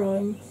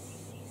duochrome,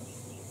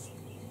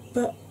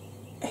 but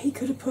he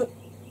could have put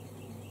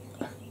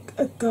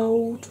a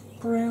gold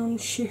brown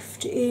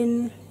shift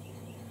in.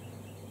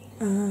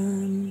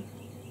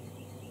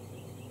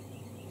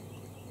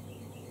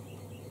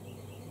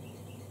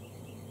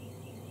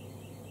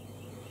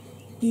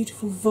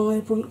 Beautiful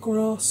vibrant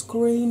grass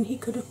green he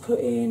could have put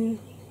in.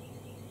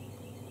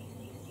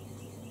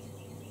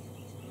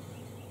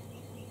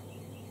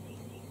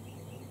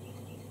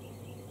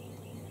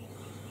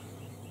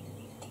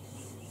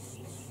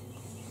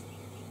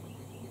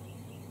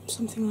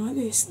 Something like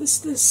this.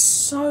 There's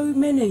so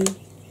many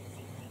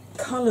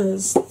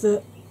colours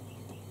that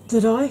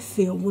I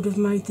feel would have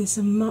made this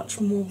a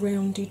much more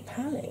rounded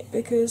palette,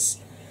 because,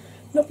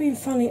 not being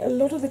funny, a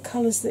lot of the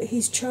colours that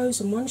he's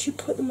chosen, once you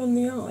put them on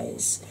the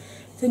eyes,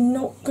 they're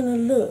not going to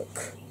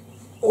look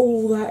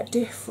all that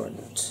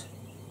different.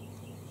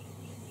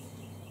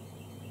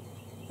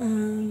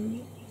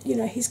 You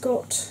know, he's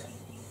got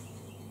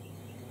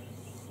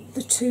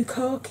the two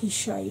khaki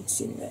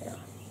shades in there,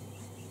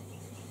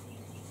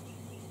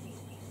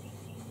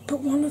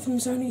 but one of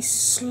them's only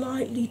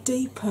slightly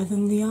deeper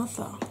than the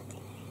other.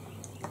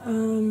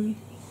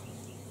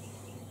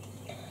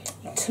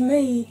 To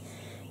me,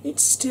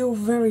 it's still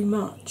very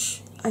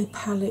much a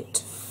palette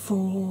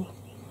for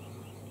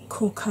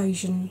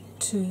Caucasian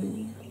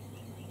to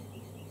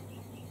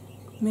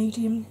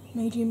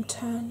medium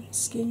tan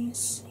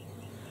skins.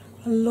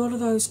 A lot of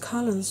those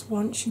colours,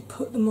 once you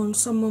put them on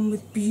someone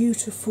with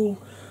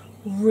beautiful,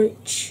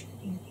 rich,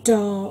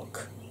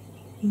 dark,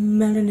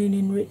 melanin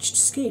enriched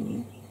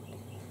skin,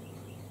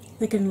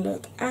 they're going to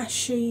look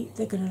ashy,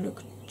 they're going to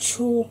look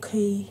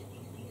chalky.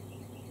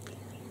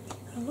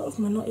 A lot of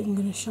them are not even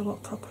going to show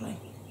up properly.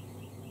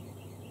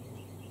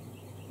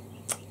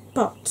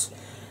 But,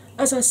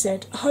 as I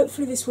said,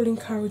 hopefully this will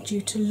encourage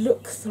you to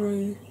look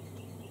through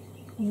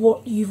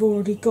what you've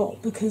already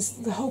got, because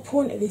the whole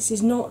point of this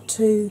is not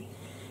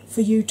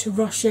for you to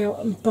rush out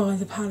and buy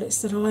the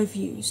palettes that I've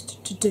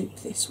used to dupe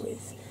this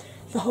with.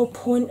 The whole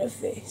point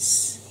of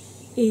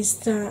this is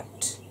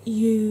that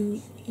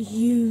you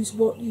use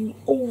what you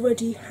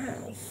already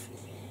have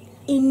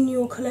in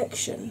your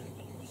collection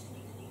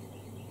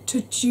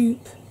to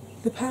dupe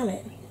the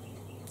palette.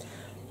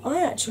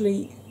 I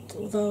actually,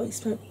 although I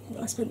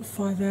spent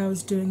 5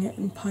 hours doing it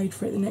and paid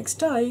for it the next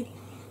day,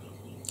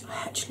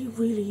 I actually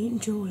really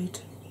enjoyed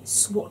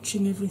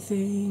swatching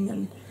everything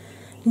and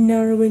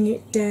narrowing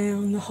it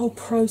down, the whole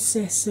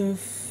process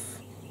of,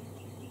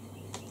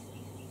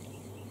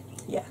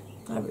 yeah,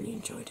 I really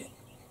enjoyed it.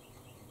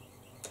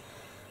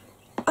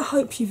 I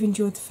hope you've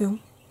enjoyed the film.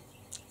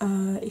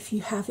 If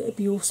you have, it'd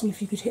be awesome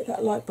if you could hit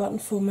that like button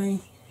for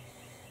me,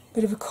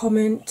 bit of a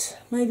comment,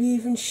 maybe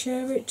even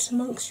share it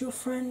amongst your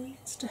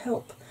friends to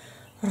help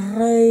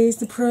raise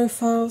the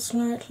profile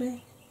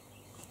slightly.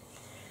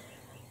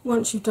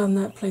 Once you've done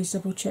that, please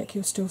double check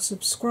you're still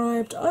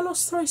subscribed. I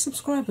lost 3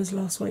 subscribers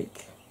last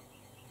week.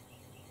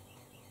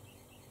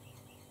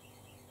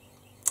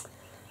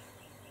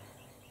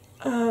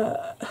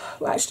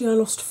 Well, actually I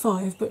lost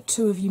 5, but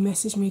 2 of you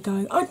messaged me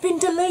going, I've been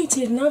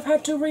deleted and I've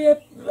had to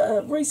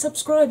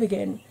resubscribe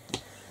again.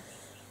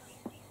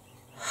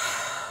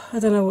 I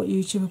don't know what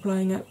YouTube are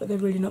playing at, but they're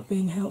really not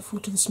being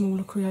helpful to the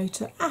smaller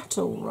creator at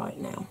all right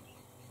now.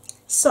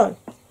 So,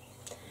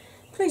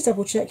 please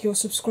double check you're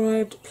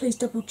subscribed. Please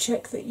double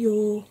check that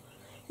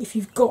if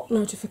you've got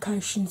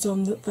notifications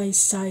on, that they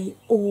say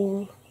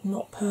all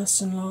not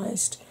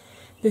personalised,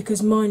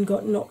 because mine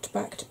got knocked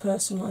back to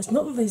personalised.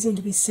 Not that they seem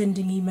to be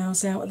sending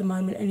emails out at the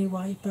moment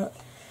anyway, but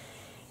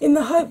in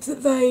the hope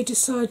that they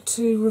decide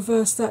to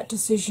reverse that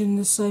decision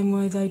the same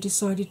way they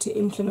decided to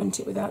implement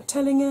it without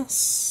telling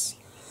us,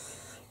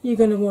 you're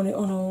going to want it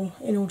on all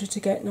in order to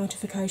get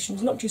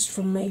notifications, not just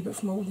from me but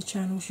from all the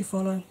channels you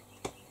follow.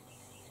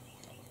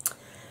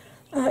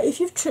 If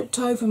you've tripped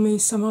over me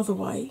some other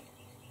way,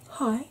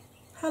 hi,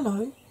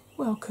 hello,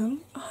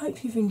 welcome. I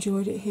hope you've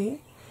enjoyed it here.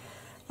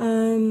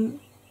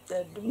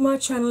 My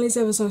channel is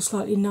ever so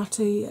slightly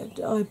nutty.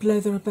 I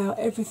blether about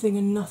everything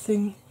and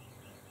nothing.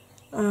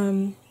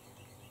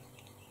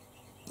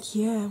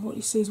 Yeah, what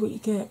you see is what you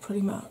get,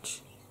 pretty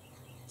much.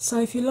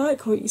 So if you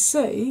like what you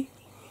see,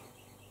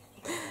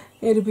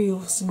 it'd be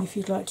awesome if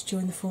you'd like to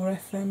join the 4F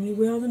family.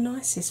 We are the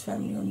nicest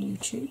family on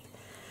YouTube.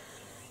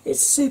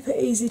 It's super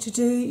easy to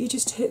do. You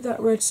just hit that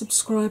red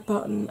subscribe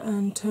button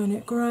and turn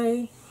it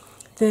grey.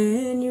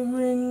 Then you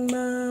ring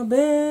my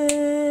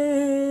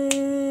bell,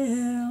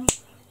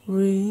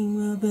 ring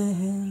my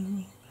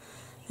bell,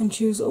 and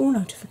choose all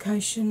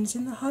notifications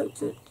in the hope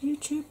that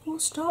YouTube will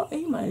start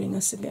emailing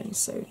us again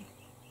soon.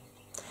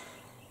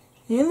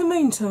 In the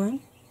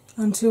meantime,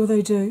 until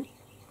they do,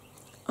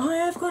 I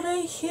have got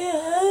a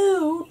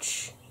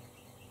huge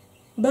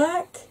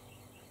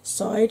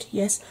side,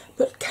 yes,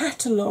 but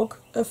catalogue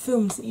of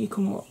films that you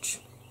can watch.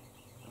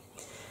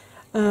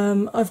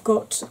 I've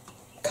got a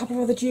couple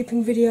of other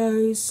duping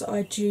videos.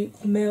 I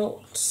dupe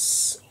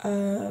Melts,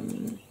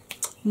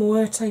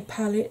 Muerte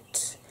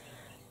palette,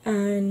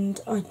 and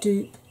I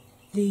dupe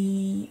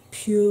the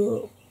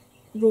Pure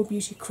Raw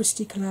Beauty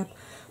Christie collab.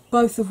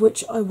 both of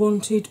which I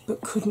wanted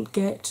but couldn't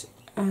get,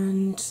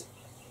 and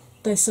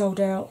they sold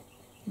out.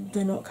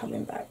 They're not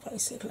coming back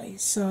basically.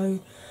 So,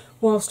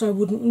 whilst I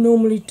wouldn't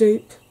normally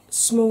dupe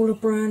smaller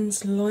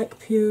brands like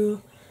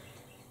Pure,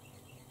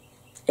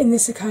 in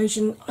this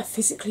occasion I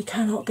physically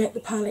cannot get the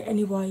palette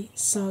anyway,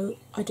 so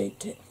I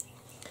duped it.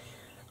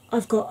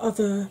 I've got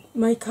other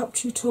makeup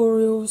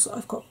tutorials,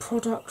 I've got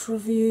product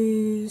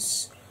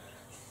reviews,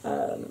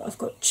 I've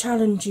got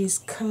challenges,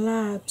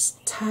 collabs,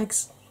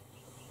 tags.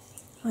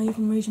 I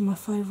even reading my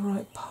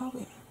favourite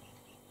poem.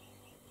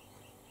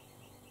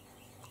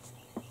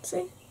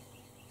 See?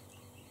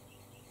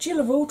 Jill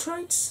of all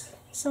trades,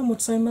 some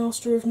would say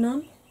master of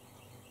none,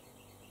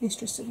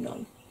 mistress of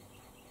none.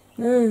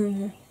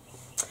 Anywho,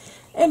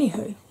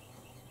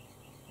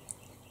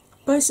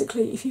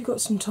 basically, if you've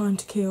got some time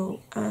to kill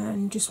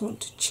and just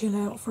want to chill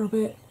out for a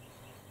bit,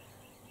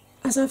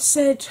 as I've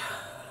said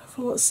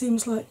for what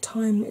seems like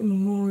time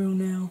immemorial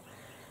now,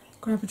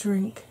 grab a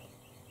drink,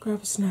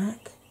 grab a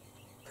snack,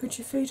 put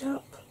your feet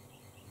up,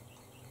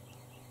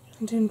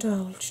 and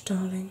indulge,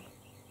 darling.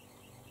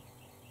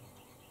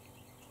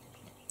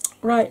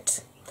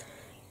 Right,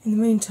 in the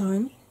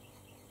meantime,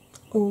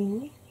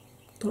 all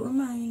that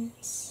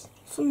remains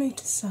for me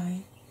to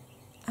say,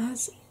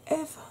 as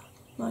ever,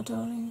 my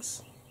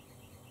darlings,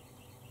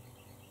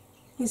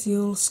 is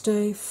you'll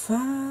stay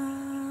fabulous,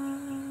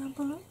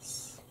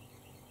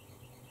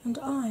 and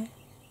I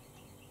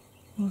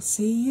will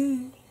see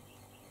you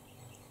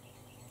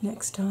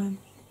next time.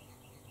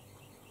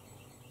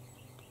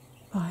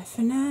 Bye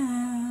for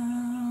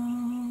now.